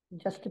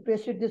 just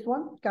paste it this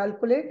one,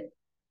 calculate.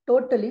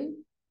 Totally,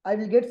 I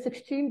will get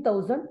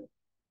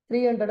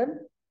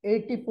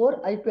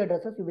 16,384 IP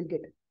addresses you will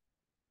get.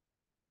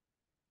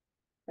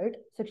 Right?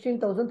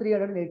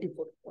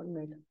 16,384. 1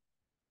 minute.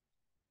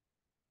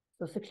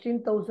 So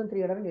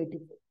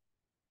 16,384.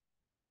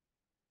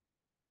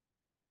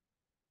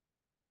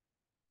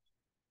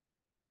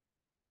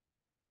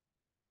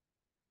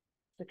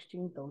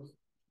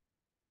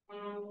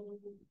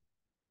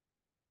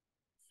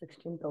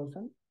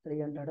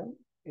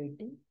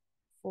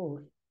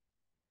 $16,384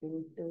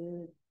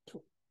 into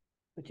 2,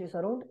 which is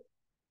around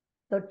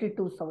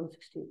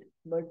 32,768.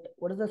 But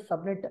what is the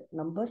subnet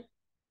number?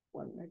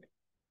 1 minute.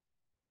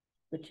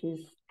 Which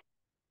is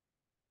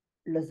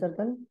lesser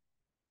than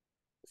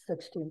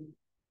 16.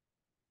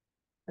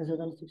 Lesser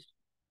than 16.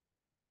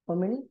 How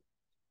many?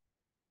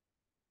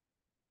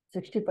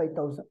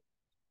 65,000.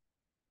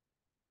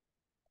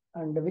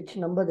 And which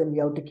number then we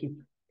have to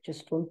keep? Which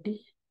is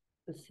 20.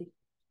 Let's see.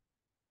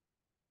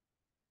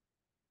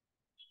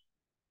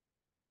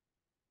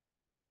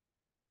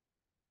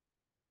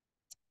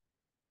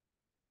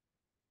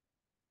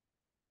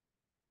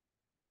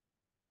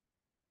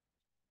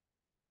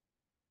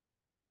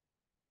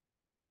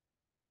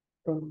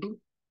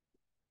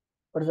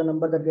 What is the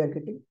number that we are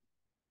getting?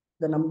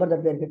 The number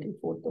that we are getting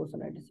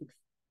 4,096.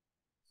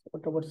 So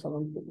what about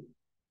 7?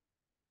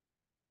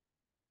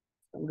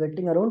 I'm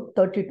getting around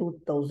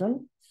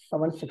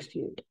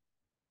 32,768.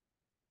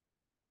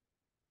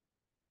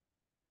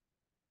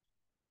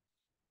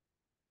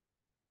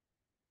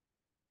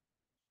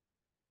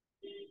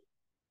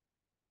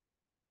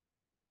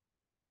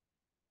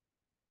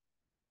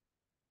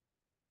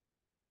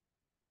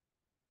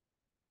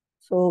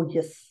 So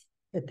yes,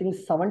 I think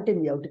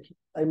 17 we have to keep.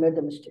 I made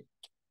the mistake.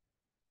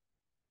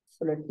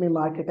 So let me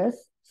mark it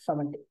as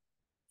 17.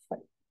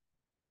 Fine.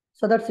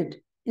 So that's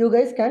it. You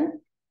guys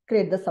can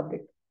create the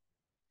subnet.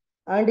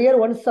 And here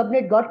one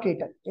subnet got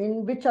created.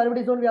 In which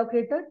availability zone we have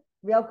created?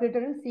 We have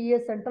created in CA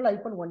Central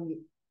 -1A.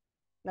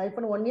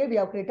 -1A we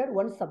have created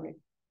one subnet.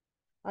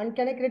 And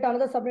can I create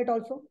another subnet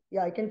also?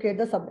 Yeah, I can create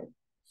the subnet.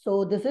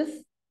 So this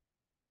is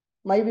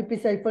my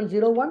VPC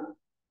 -01.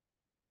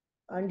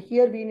 And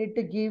here we need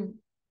to give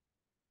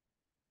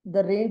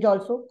the range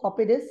also.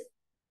 Copy this.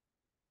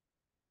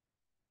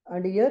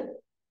 And here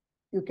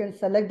you can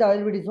select the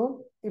availability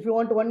zone. If you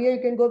want 1A,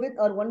 you can go with,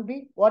 or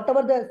 1B,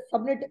 whatever the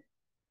subnet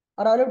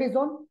or availability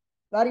zone,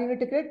 Where you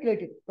need to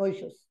create it. No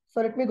issues.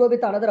 So let me go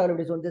with another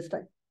availability zone this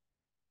time.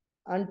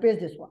 And paste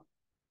this one,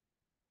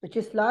 which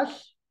is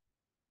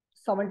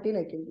 /17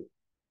 I can do.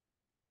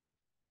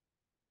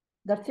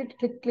 That's it.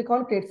 Click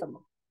on create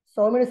subnet.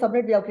 So how many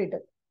subnet we have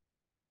created?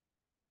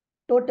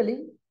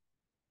 Totally,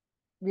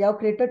 we have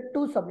created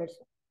 2 subnets.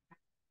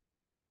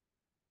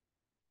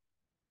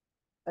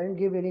 I didn't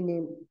give any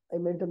name. I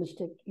made a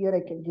mistake. Here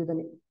I can give the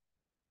name.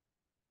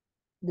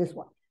 This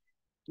one.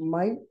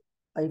 My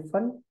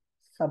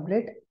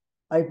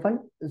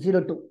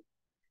 -subnet-02.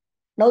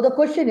 Now the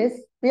question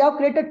is, we have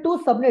created 2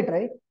 subnet,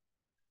 right?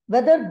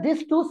 Whether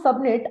these 2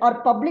 subnet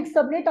are public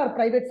subnet or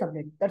private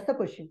subnet. That's the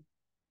question.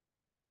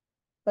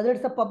 Whether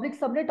it's a public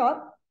subnet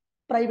or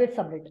private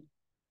subnet.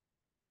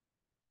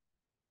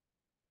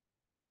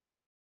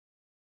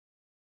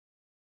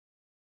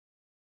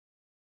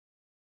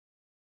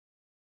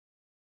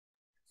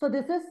 So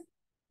this is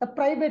a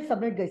private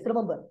subnet, guys.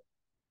 Remember,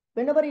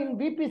 whenever in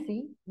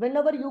VPC,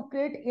 whenever you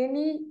create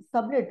any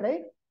subnet,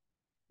 right?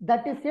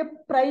 That is a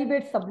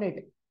private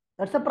subnet.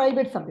 That's a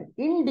private subnet.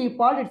 In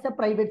default, it's a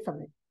private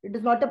subnet. It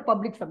is not a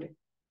public subnet.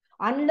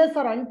 Unless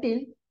or until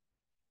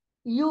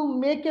you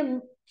make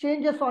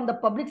changes on the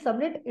public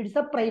subnet, it's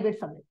a private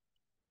subnet.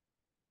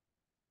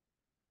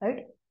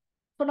 Right?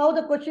 So now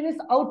the question is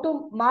how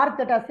to mark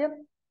that as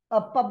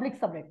a public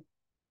subnet.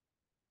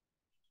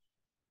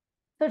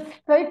 So it's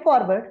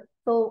straightforward.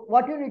 So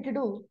what you need to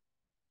do,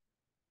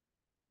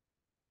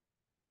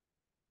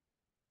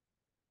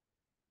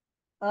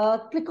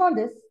 click on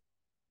this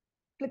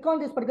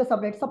particular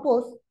subnet.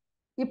 Suppose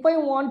if I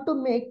want to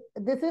make,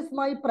 this is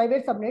my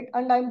private subnet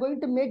and I'm going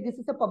to make this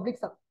is a public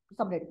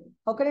subnet.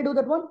 How can I do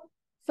that one?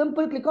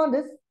 Simple, click on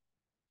this,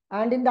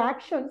 and in the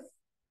actions,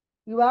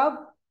 you have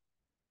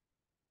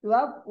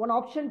one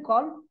option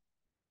called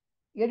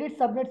edit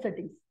subnet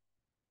settings.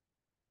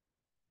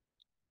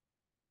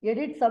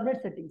 Edit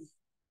subnet settings.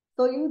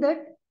 So in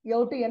that, you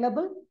have to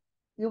enable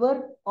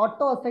your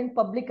auto assign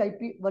public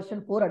IP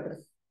version 4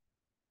 address.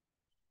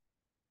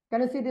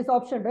 Can you see this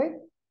option, right?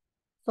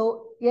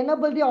 So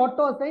enable the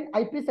auto assign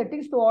IP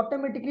settings to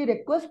automatically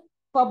request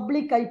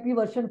public IP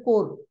version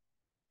 4.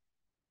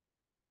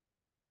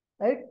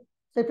 Right?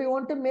 So if you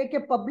want to make a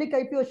public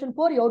IP version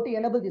 4, you have to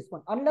enable this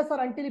one. Unless or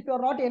until if you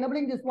are not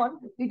enabling this one,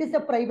 it is a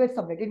private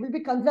subnet. It will be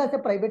considered as a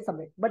private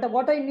subnet. But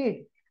what I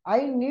need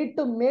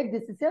to make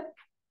this is a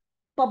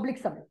public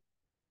subnet.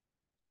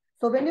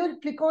 So when you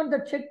click on the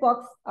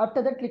checkbox,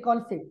 after that click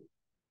on save.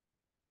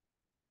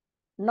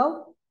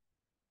 Now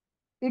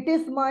it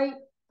is my,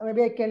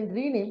 maybe I can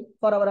rename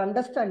for our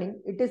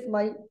understanding, it is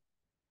my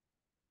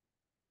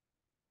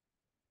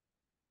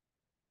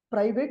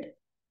private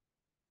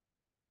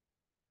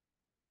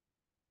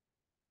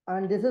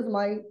and this is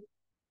my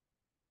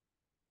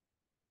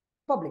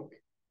public.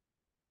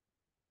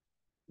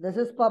 This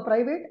is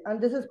private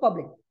and this is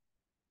public.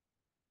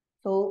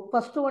 So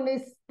first one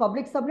is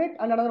public subnet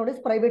and another one is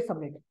private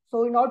subnet.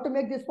 So in order to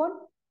make this one,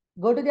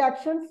 go to the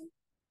actions,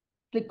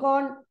 click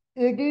on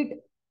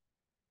edit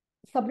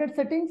subnet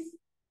settings.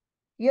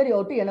 Here you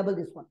have to enable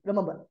this one.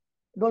 Remember,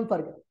 don't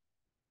forget.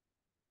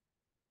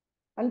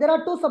 And there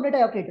are 2 subnet I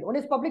have created. One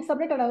is public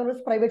subnet and another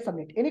is private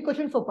subnet. Any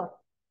questions so far?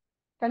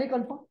 Can you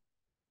confirm?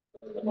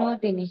 No,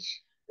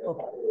 Dinesh.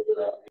 Okay.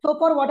 So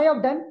far what I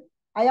have done,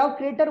 I have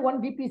created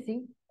one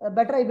VPC.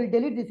 Better I will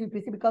delete this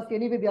VPC because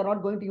anyway we are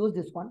not going to use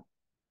this one.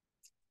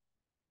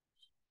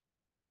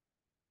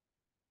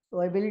 So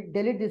I will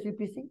delete this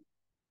VPC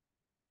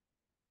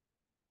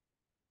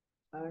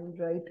and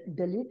write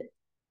delete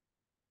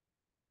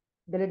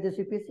this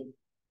VPC.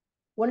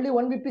 Only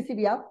one VPC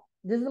we have.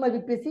 This is my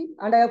VPC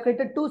and I have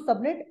created 2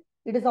 subnet.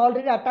 It is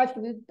already attached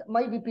with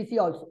my VPC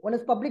also. One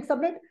is public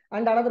subnet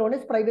and another one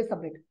is private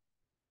subnet.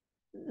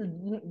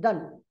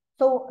 Done.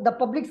 So the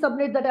public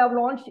subnet that I have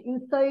launched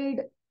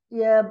inside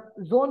a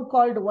zone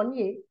called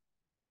 1A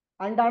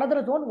and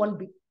another zone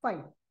 1B.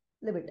 Fine.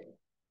 Leave it.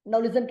 Now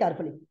listen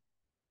carefully.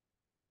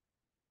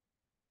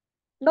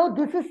 Now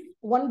this is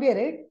one way,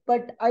 right?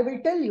 But I will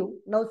tell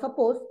you, now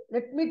suppose,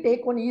 let me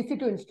take one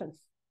EC2 instance.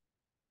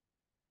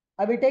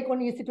 I will take one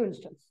EC2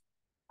 instance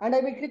and I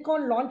will click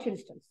on launch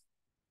instance.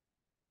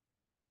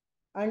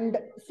 And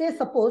say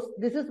suppose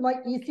this is my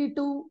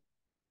EC2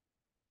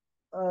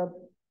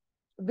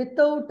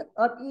 without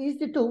or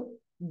EC2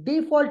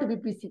 default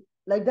VPC.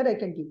 Like that I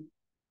can give.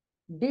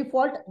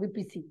 Default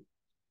VPC.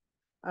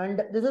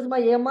 And this is my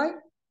AMI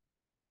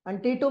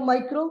and T2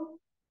 micro.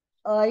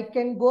 I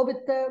can go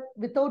with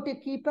without a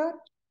key pair.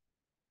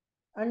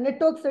 And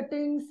network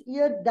settings,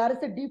 here there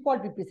is a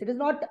default VPC. It is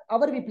not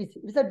our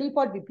VPC. It is a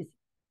default VPC.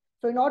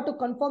 So in order to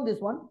confirm this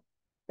one,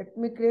 let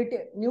me create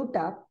a new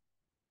tab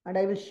and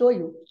I will show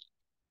you.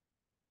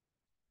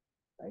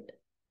 Right?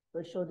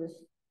 We'll show this.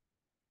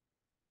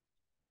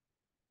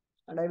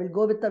 And I will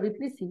go with the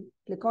VPC.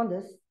 Click on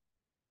this.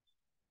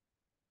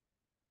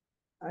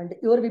 And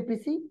your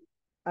VPC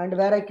and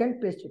where I can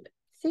paste it.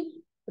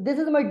 See, this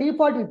is my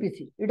default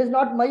VPC. It is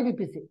not my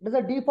VPC. It is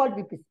a default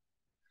VPC.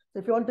 So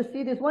if you want to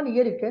see this one,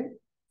 here you can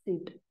see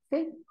it.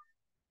 See,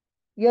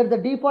 here the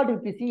default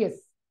VPC, yes.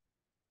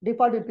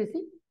 Default VPC,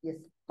 yes.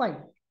 Fine.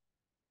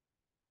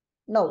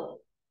 Now,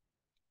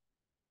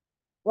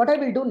 what I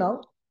will do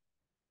now,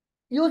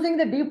 using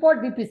the default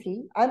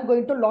VPC, I'm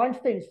going to launch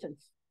the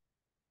instance.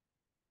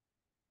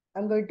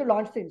 I'm going to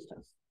launch the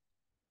instance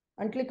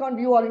and click on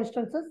view all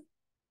instances.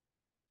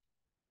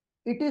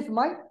 It is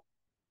my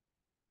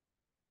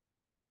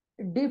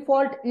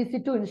default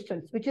EC2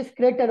 instance, which is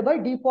created by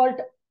default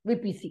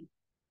VPC.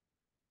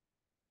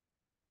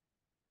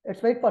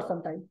 Let's wait for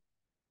some time.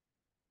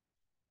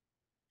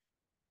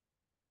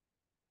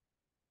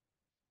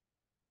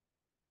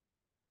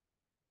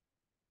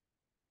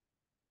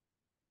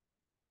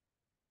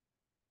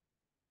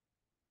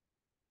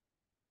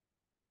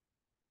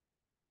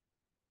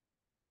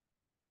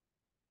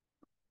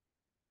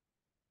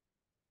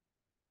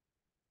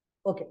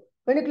 Okay.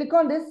 When you click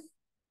on this,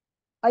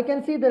 I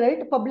can see the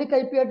right public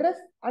IP address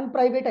and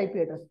private IP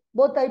address.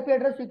 Both IP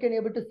address you can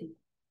able to see.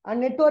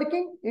 And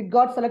networking, it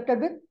got selected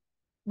with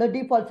the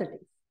default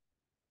settings.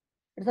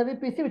 It's a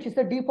VPC, which is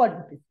the default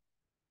VPC.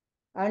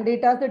 And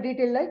it has the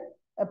detail like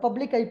a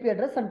public IP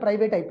address and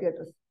private IP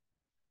address.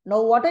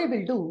 Now what I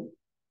will do,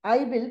 I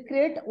will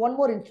create one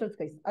more instance,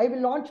 guys. I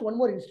will launch one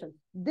more instance.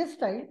 This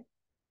time,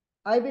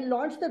 I will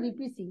launch the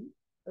VPC.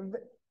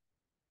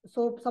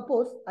 So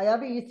suppose I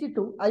have a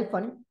EC2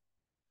 hyphen.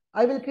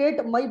 I will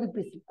create my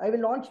VPC. I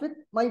will launch with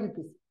my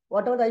VPC,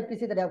 whatever the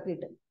IPC that I have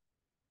created.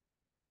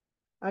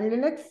 And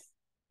Linux,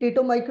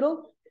 T2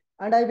 micro,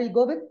 and I will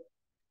go with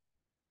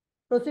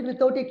proceed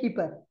without a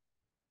keeper.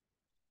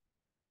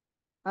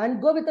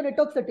 And go with the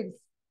network settings.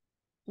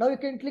 Now you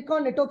can click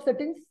on network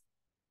settings.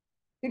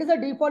 It is a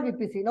default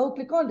VPC. Now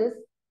click on this.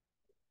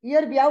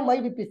 Here we have my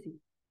VPC.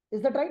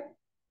 Is that right?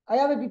 I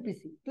have a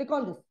VPC. Click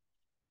on this.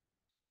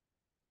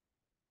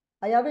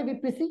 I have a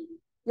VPC.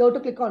 You have to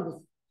click on this.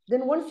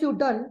 Then once you're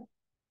done,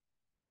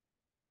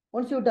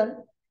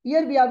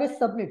 here we have a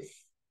subnets.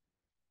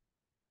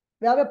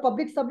 We have a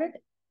public subnet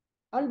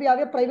and we have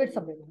a private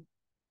subnet.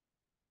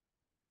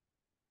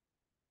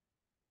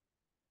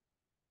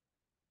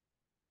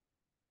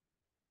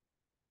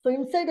 So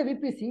inside the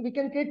VPC, we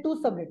can create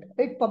two subnets,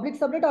 right? Public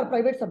subnet or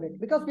private subnet,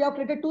 because we have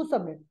created two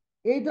subnets.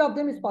 Either of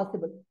them is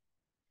possible.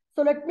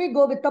 So let me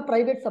go with the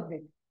private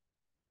subnet.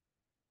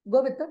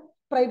 Go with the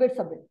private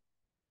subnet.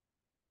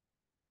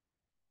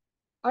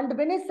 And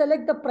when I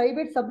select the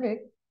private subnet,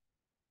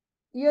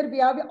 here we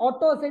have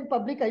auto assigned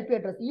public IP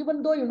address.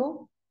 Even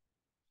though,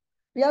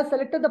 we have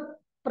selected the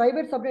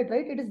private subnet,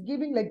 right? It is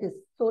giving like this.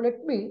 So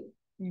let me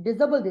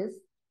disable this.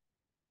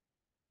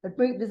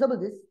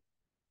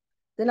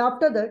 Then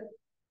after that,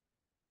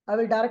 I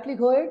will directly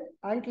go ahead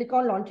and click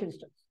on launch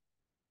instance.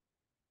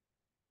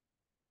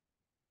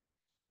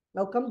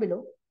 Now come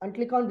below and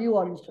click on view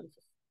all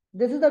instances.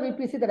 This is the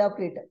VPC that I have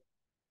created.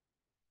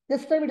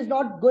 This time it is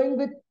not going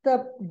with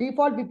the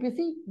default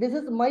VPC. This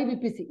is my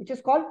VPC, which is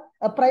called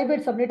a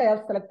private subnet I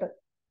have selected.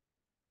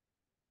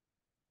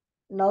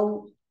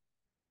 Now,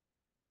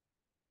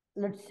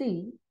 let's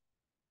see.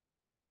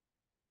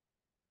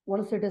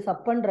 Once it is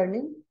up and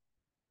running,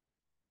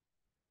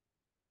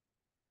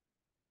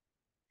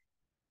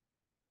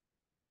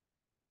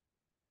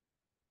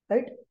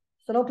 right?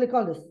 So now click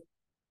on this.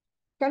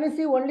 Can you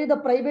see only the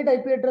private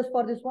IP address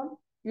for this one?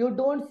 You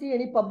don't see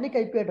any public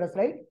IP address,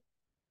 right?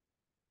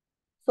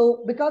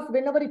 So because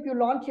whenever if you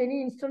launch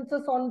any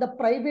instances on the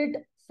private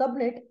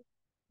subnet,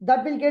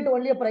 that will get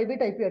only a private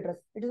IP address.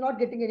 It is not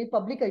getting any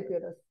public IP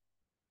address.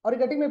 Are you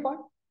getting my point?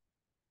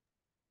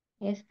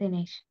 Yes,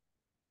 Dinesh.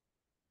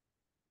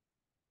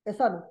 Yes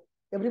or no?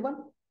 Everyone?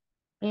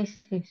 Yes,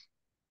 yes.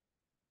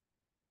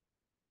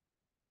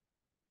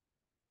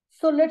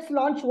 So let's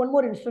launch one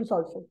more instance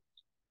also.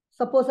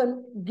 Suppose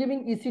I'm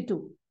giving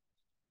EC2,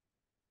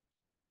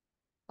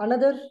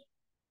 another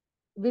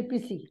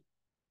VPC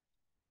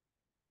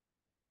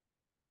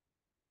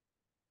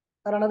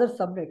or another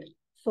subnet.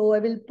 So I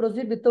will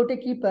proceed without a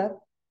keeper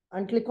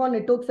and click on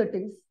network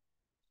settings.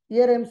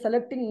 Here I am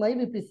selecting my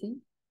VPC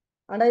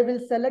and I will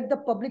select the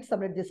public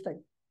subnet this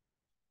time.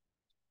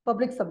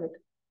 Public subnet.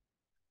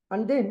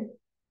 And then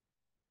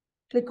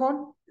click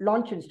on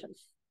launch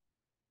instance.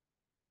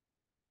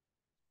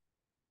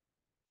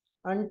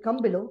 And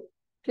come below,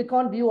 click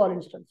on view all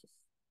instances.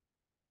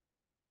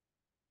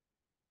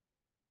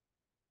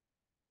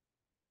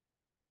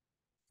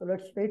 So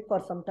let's wait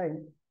for some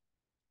time.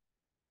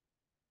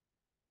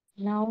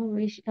 Now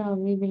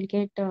we will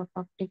get a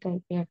public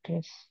IP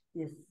address.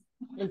 Yes,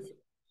 we'll see.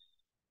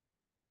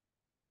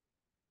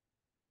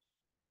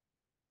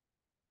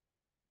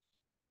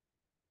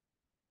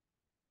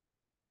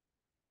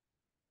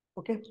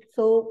 Okay,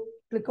 so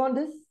click on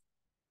this.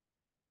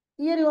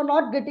 Here you are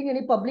not getting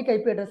any public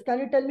IP address. Can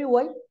you tell me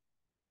why?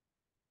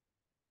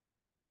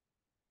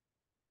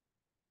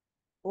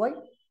 Why?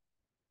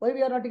 Why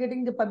we are not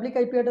getting the public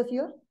IP address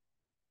here?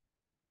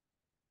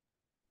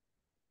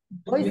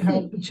 Do Why we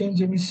have see? to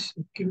change any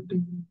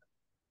security?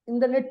 In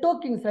the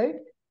networking side,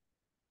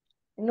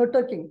 in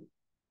networking.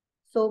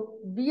 So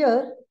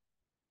here,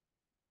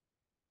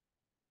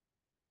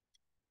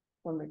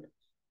 one minute.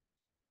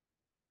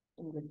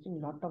 I'm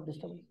getting lot of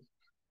disturbance.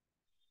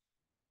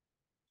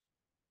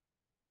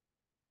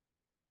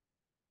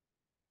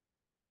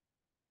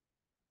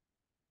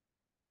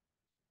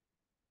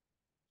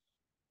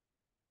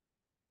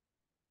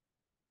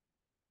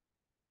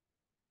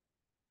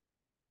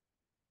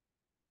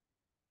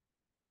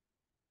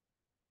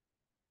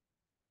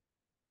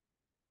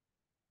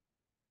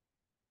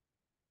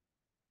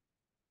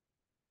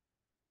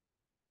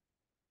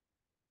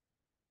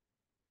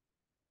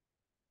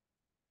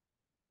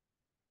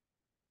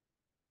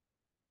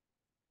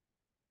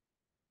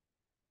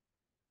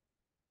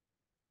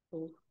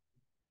 So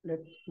let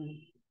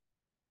me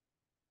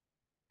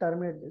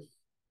terminate this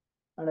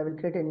and I will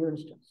create a new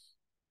instance.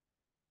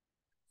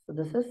 So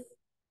this is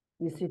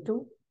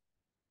EC2,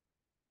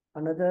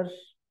 another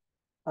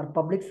or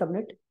public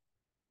subnet,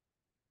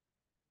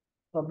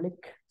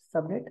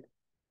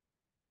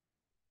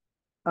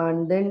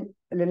 and then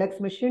Linux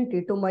machine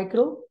T2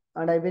 micro,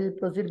 and I will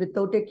proceed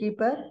without a key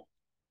pair.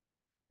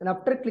 And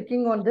after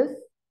clicking on this,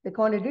 click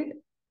on edit,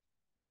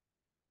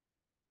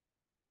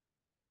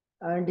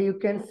 and you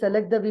can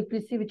select the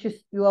VPC which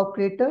is you have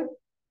created,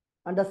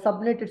 and the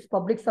subnet it's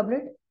public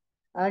subnet,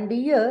 and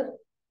here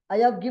I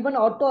have given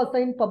auto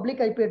assign public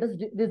IP address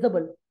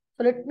visible.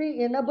 So let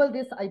me enable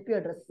this IP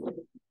address.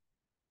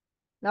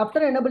 Now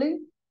after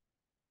enabling,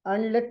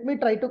 and let me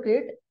try to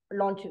create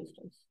launch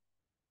instance.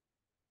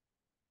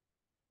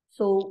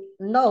 So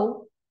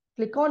now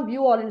click on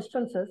view all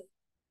instances,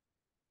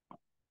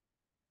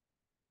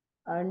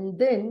 and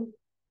then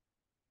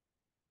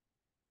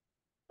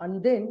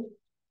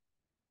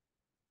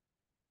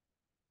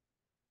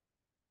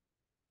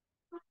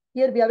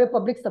here we have a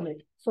public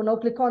subnet. So now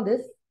click on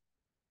this.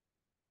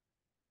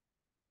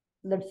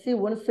 Let's see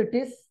once it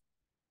is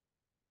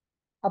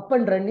up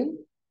and running.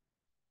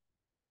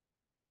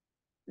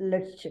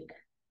 Let's check.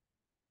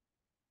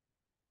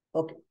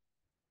 Okay.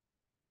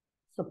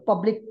 So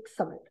public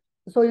subnet.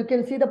 So you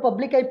can see the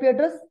public IP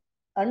address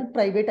and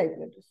private IP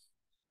address.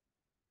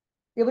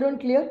 Everyone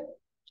clear?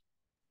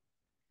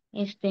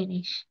 Yes,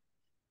 Dinesh.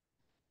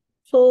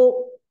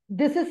 So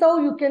this is how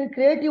you can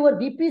create your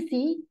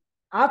VPC.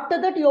 After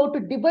that, you have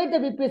to divide the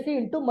VPC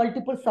into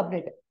multiple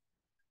subnet.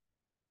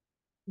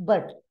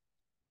 But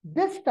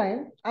this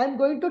time, I'm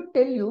going to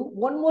tell you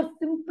one more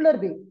simpler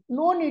way.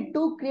 No need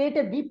to create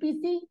a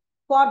VPC.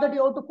 For that,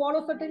 you have to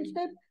follow certain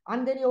steps,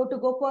 and then you have to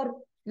go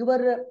for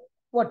your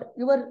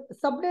your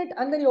subnet,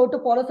 and then you have to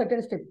follow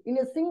certain steps. In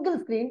a single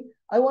screen,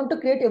 I want to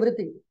create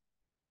everything.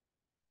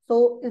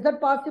 So is that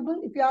possible?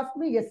 If you ask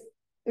me, yes,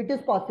 it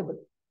is possible.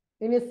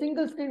 In a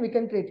single screen, we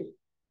can create it.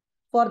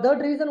 For that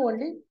reason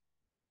only,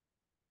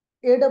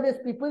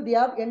 AWS people, they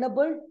have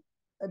enabled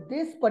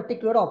this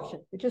particular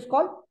option, which is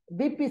called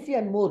VPC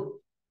and more.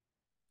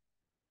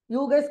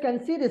 You guys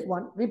can see this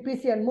one,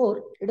 VPC and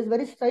more. It is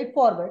very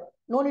straightforward.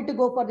 No need to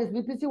go for this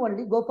VPC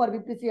only. Go for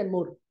VPC and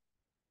more.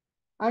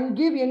 And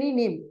give any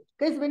name.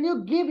 Guys, when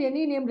you give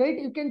any name, right,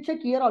 you can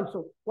check here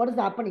also what is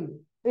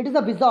happening. It is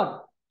a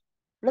wizard.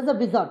 It is a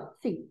wizard.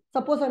 See,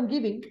 suppose I'm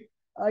giving,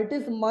 it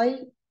is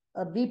my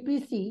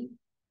VPC,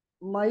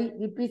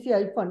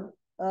 hyphen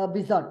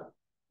wizard,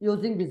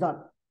 using wizard.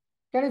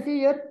 Can you see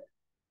here?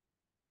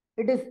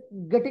 It is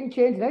getting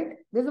changed, right?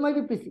 This is my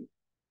VPC.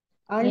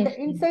 And Yes,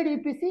 inside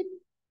VPC,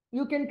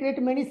 you can create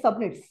many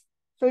subnets.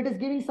 So it is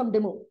giving some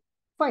demo.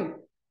 Fine.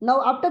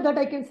 Now, after that,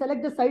 I can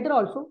select the CIDR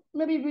also.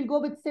 Maybe we'll go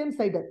with same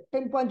CIDR,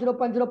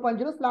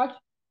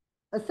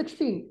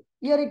 10.0.0.0/16.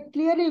 Here,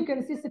 clearly you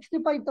can see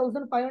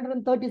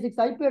 65,536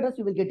 IP address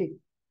you will get it.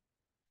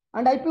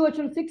 And IP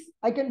version 6,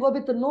 I can go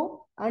with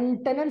no.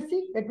 And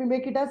tenancy, let me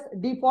make it as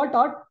default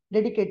or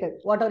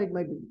dedicated, whatever it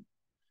might be.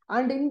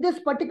 And in this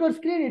particular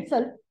screen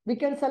itself, we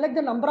can select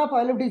the number of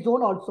availability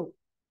zone also.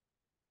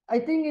 I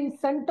think in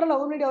central,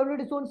 how many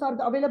availability zones are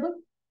available?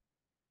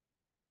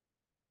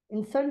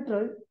 In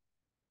central,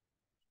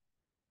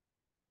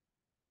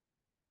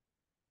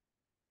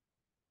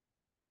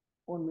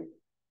 one minute.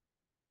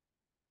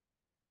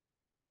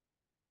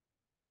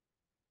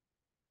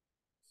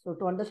 So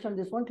to understand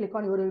this one, click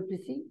on your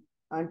VPC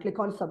and click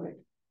on submit.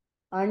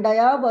 And I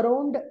have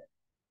around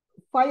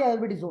 5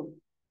 availability zones.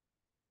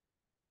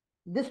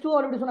 These 2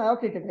 availability zones I have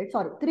created, right?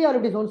 Sorry, 3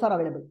 availability zones are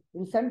available.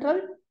 In central,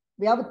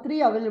 we have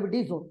 3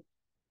 availability zones.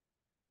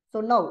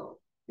 So now,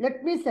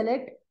 let me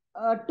select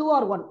 2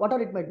 or 1,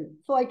 whatever it might be.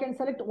 So I can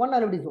select 1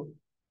 availability zone.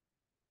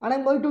 And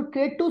I'm going to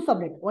create 2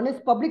 subnet. One is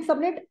public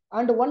subnet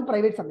and 1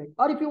 private subnet.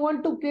 Or if you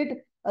want to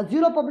create a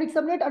 0 public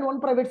subnet and 1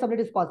 private subnet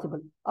is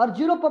possible. Or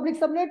 0 public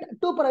subnet,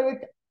 2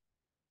 private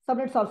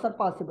subnets also are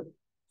possible.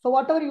 So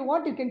whatever you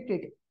want, you can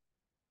create it.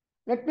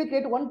 Let me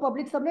create 1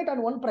 public subnet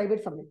and 1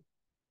 private subnet.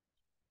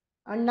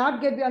 And not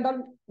gateway and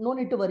all, no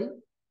need to worry.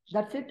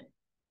 That's it.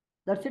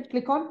 That's it.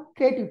 Click on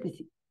create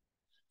VPC.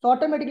 So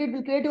automatically it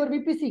will create your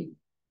VPC.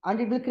 And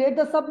it will create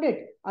the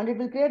subnet, and it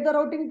will create the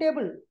routing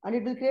table, and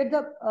it will create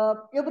the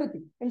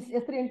everything. In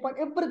S3 endpoint,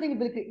 everything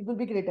will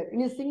be created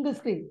in a single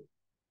screen.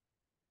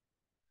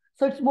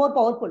 So it's more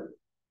powerful.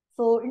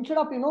 So instead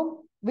of,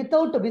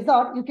 without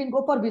wizard, you can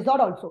go for wizard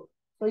also.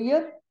 So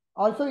here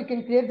also you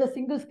can create the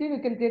single screen,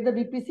 you can create the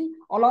VPC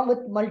along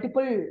with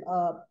multiple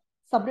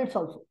subnets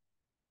also.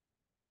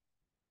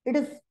 It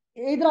is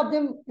either of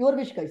them your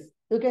wish, guys.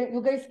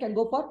 You guys can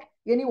go for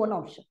any one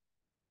option.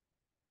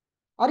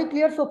 Are you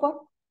clear so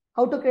far?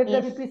 How to create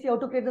Yes. the VPC, how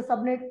to create the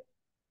subnet,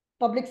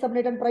 public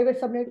subnet and private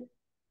subnet?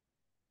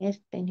 Yes,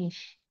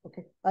 Dinesh.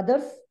 Okay.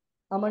 Others?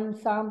 Aman,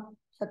 Sam,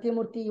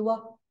 Satyamurthy,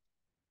 Yuva?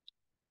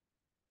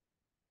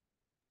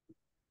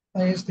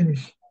 Yes,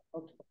 Dinesh.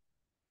 Okay.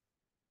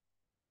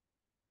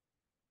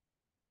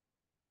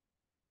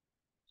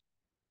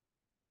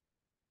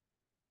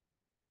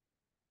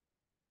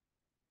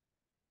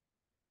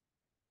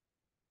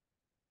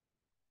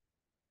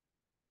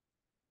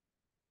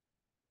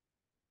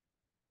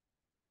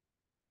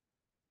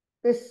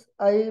 Yes,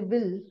 I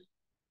will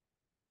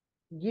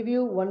give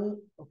you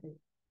one. Okay.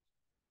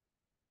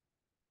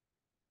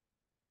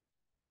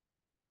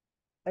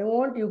 I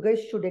want you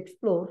guys should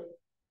explore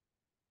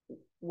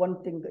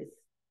one thing, guys.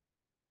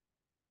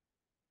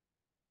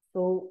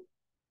 So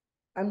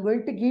I'm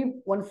going to give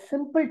one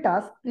simple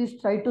task. Please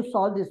try to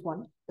solve this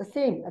one. The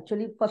same,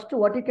 actually, first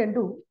what you can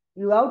do,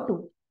 you have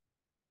to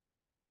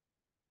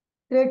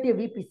create a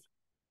VPC.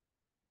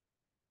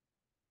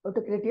 How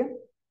to create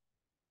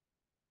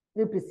a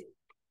VPC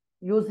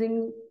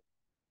using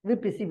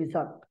VPC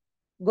wizard.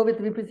 Go with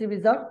VPC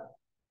wizard.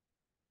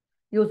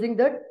 Using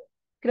that,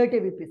 create a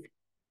VPC.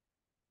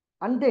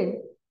 And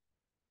then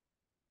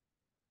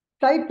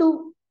try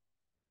to,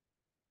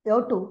 you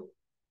have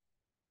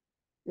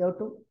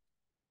to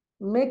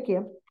make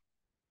a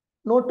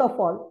note of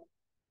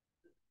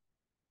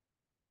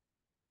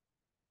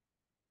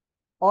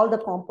all the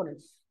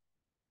components,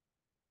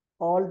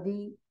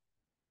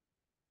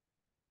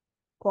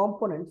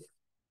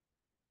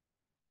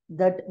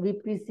 that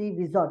VPC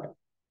wizard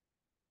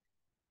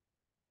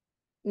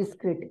is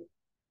creating.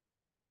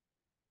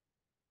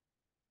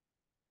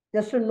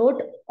 Just to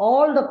note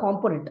all the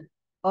component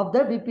of the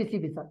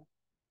VPC wizard.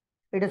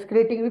 It is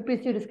creating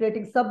VPC, it is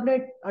creating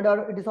subnet, and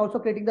it is also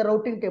creating the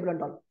routing table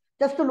and all.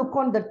 Just to look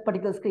on that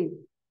particular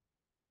screen.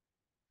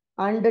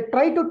 And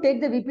try to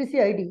take the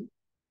VPC ID.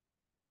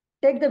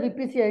 Take the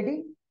VPC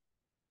ID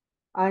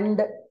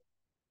and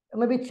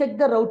maybe check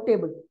the route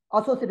table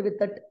associated with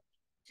that.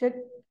 Check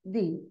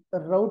the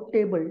route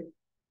table.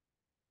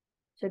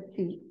 Check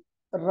the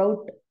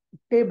route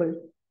table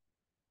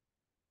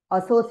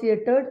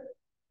associated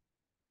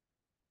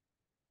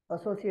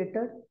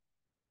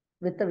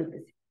with the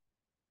VPC.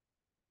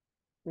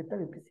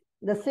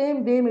 The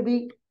same way,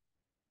 maybe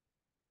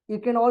you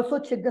can also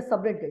check the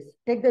subnet, guys.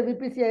 Take the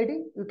VPC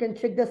ID, you can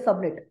check the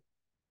subnet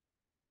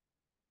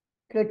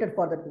created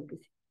for that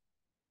VPC.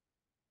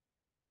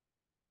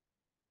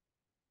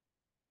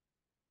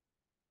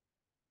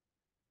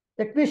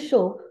 Let me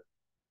show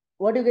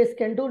what you guys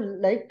can do.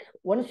 Like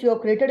once you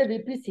have created a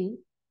VPC,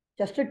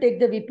 just to take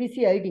the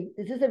VPC ID.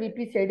 This is a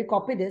VPC ID,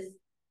 copy this,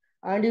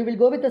 and you will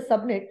go with the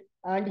subnet,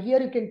 and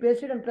here you can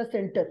paste it and press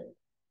enter.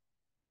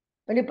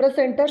 When you press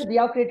enter, we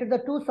have created the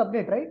two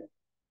subnet, right?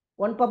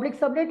 One public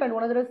subnet and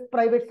one other is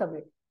private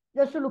subnet.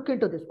 Just to look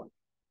into this one.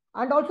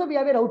 And also we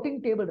have a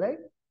routing table, right?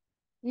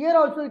 Here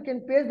also you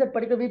can paste that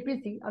particular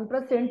VPC and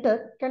press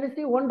enter. Can you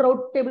see one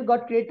route table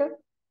got created?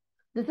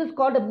 This is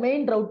called a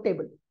main route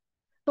table.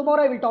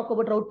 Tomorrow I will talk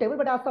about route table,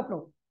 but as of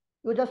now,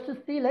 you just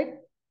see like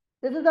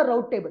this is the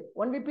route table.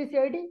 One VPC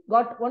ID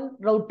got one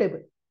route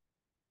table.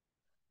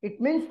 It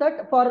means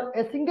that for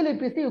a single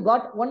VPC, you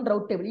got one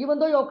route table. Even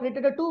though you have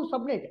created a two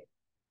subnet,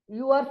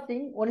 you are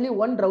seeing only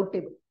one route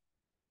table.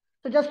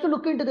 So just to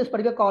look into this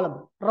particular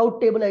column, route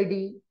table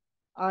ID,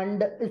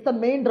 and it's the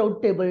main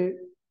route table,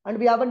 and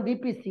we have a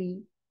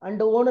VPC and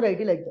the owner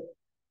ID like that.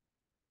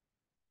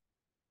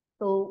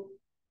 So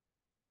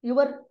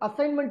your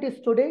assignment is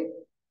today,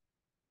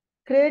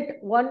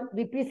 create one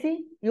VPC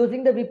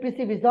using the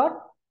VPC wizard.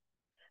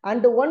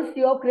 And once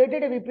you have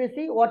created a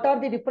VPC, what are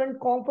the different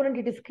components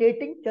it is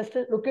creating? Just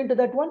look into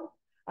that one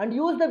and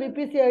use the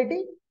VPC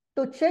ID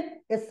to check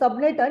a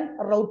subnet and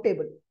a route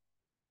table.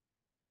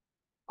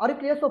 Are you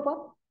clear so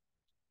far?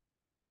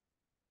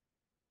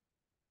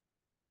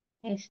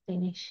 Yes,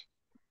 Dinesh.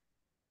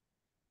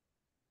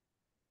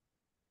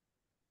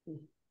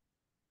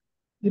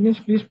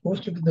 Dinesh, please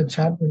post it in the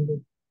chat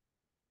window.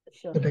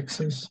 Sure. The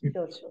exercise.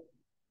 Sure.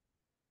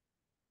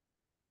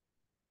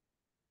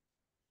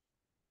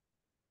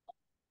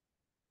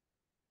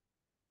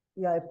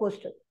 Yeah, I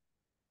posted.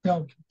 Yeah,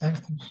 okay. Thanks,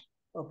 Dinesh.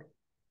 Okay.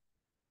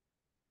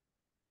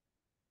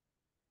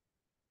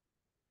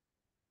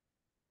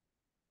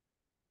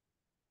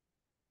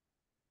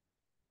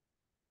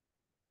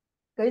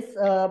 Guys,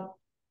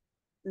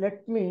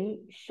 let me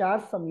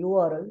share some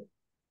URL.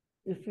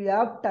 If you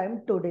have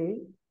time today,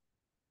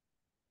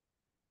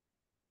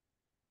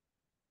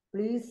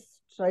 please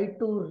try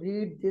to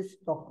read this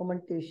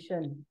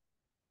documentation.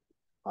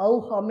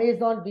 How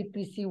Amazon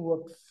VPC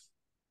works.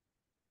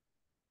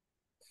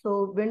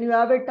 So when you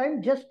have a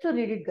time, just to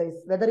read it,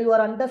 guys. Whether you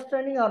are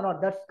understanding or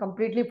not, that's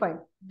completely fine.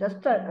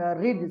 Just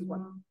read this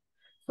one.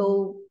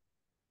 So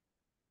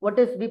what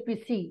is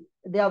VPC?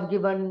 They have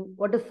given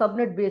what is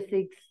subnet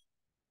basics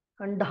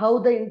and how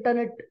the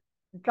internet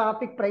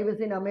traffic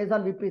privacy in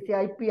Amazon VPC,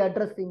 IP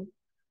addressing,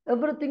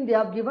 everything they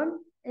have given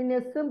in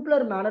a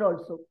simpler manner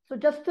also. So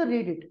just to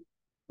read it,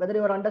 whether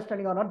you are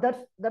understanding or not,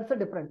 that's a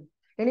different.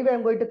 Anyway,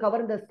 I'm going to cover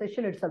in the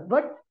session itself.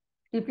 But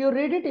if you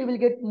read it, you will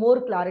get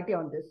more clarity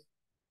on this.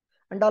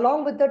 And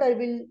along with that, I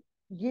will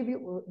give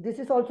you, this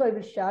is also I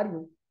will share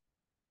you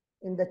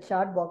in the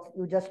chat box.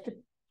 You just,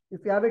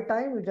 if you have a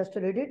time, you just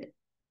read it.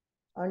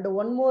 And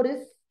one more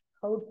is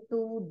how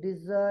to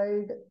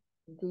decide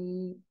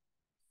the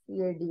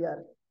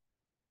CADR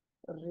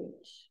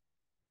range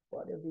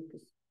for a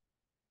VPC.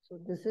 So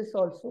this is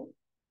also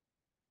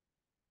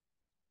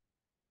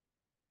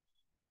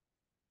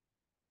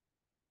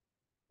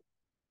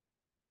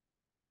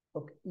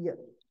okay. Here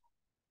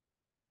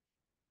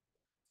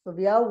So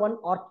we have one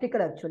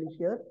article actually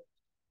here,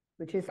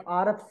 which is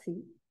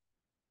RFC.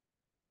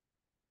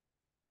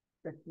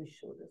 Let me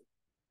show this.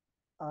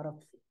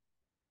 RFC.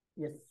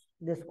 Yes,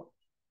 this one.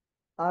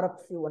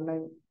 RFC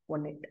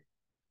 1918.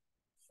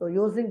 So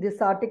using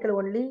this article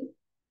only,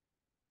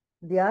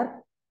 they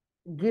are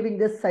giving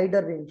this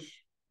CIDR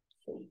range.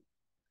 So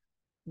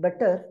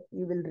better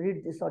you will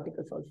read these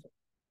articles also.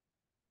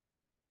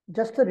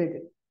 Just to read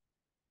it.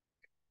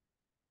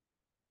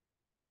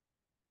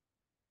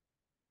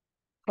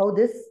 How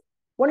this,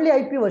 only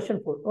IP version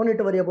 4. No need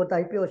to worry about the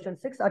IP version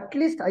 6. At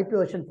least IP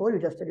version 4, you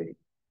just read it.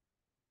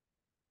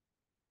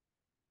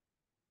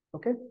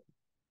 Okay.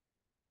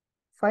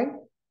 Fine.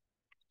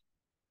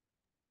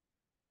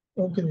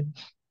 Okay,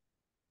 Dinesh.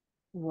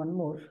 One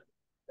more.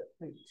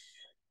 Wait.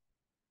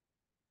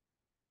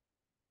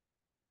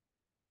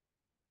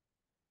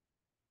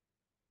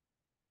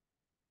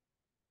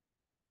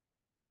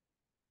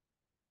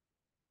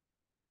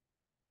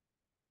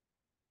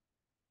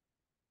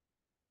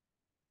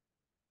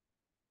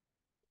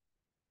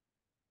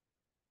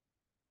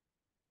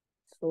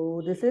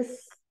 So this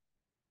is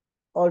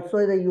also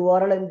the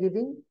URL I'm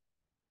giving.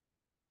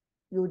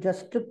 You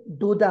just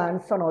do the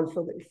answer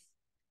also, guys.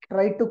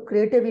 Try to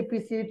create a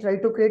VPC, try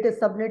to create a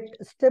subnet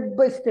step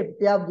by step.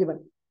 They have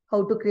given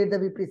how to create the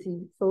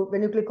VPC. So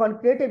when you click on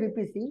create a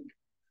VPC,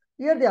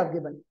 here they have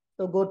given.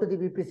 So go to the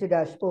VPC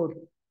dashboard,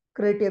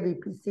 create a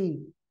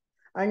VPC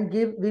and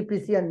give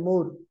VPC and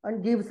more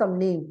and give some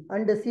name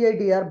and the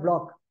CIDR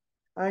block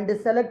and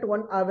select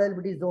one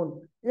availability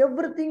zone.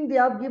 Everything they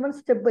have given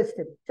step by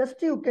step.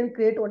 Just you can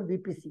create one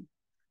VPC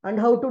and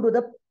how to do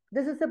the,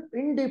 this is a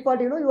in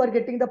default, you are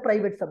getting the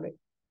private subnet.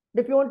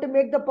 If you want to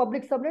make the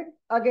public subnet,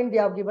 again, they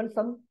have given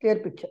some clear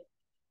picture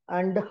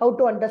and how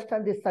to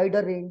understand the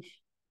CIDR range,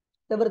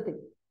 everything.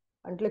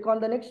 And click on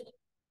the next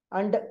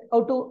and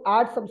how to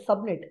add some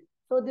subnet.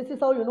 So this is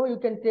how, you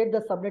can create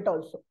the subnet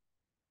also.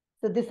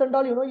 So this and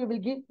all, you will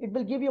give, it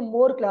will give you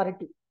more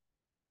clarity.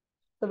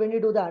 So when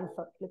you do the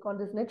answer, click on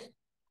this next.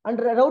 And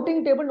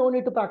routing table, no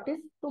need to practice.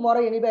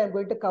 Tomorrow anyway, I'm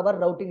going to cover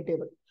routing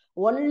table.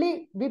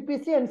 Only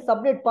VPC and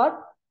subnet part,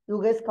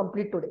 you guys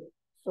complete today.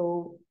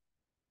 So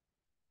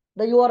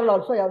the URL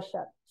also I have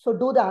shared. So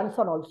do the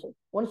answer also.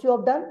 Once you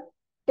have done,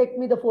 take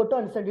me the photo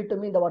and send it to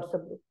me in the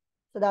WhatsApp group.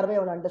 So that way I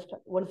will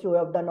understand once you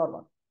have done or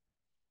not.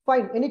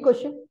 Fine. Any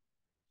question?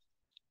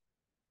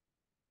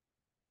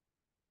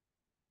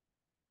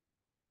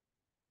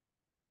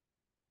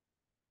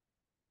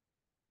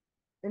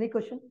 Any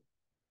question?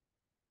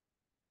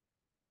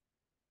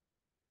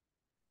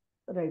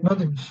 Right. No,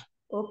 Dinesh.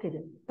 Okay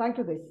then. Thank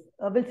you guys.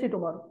 We'll see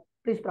tomorrow.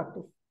 Please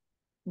practice.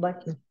 Bye.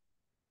 Okay.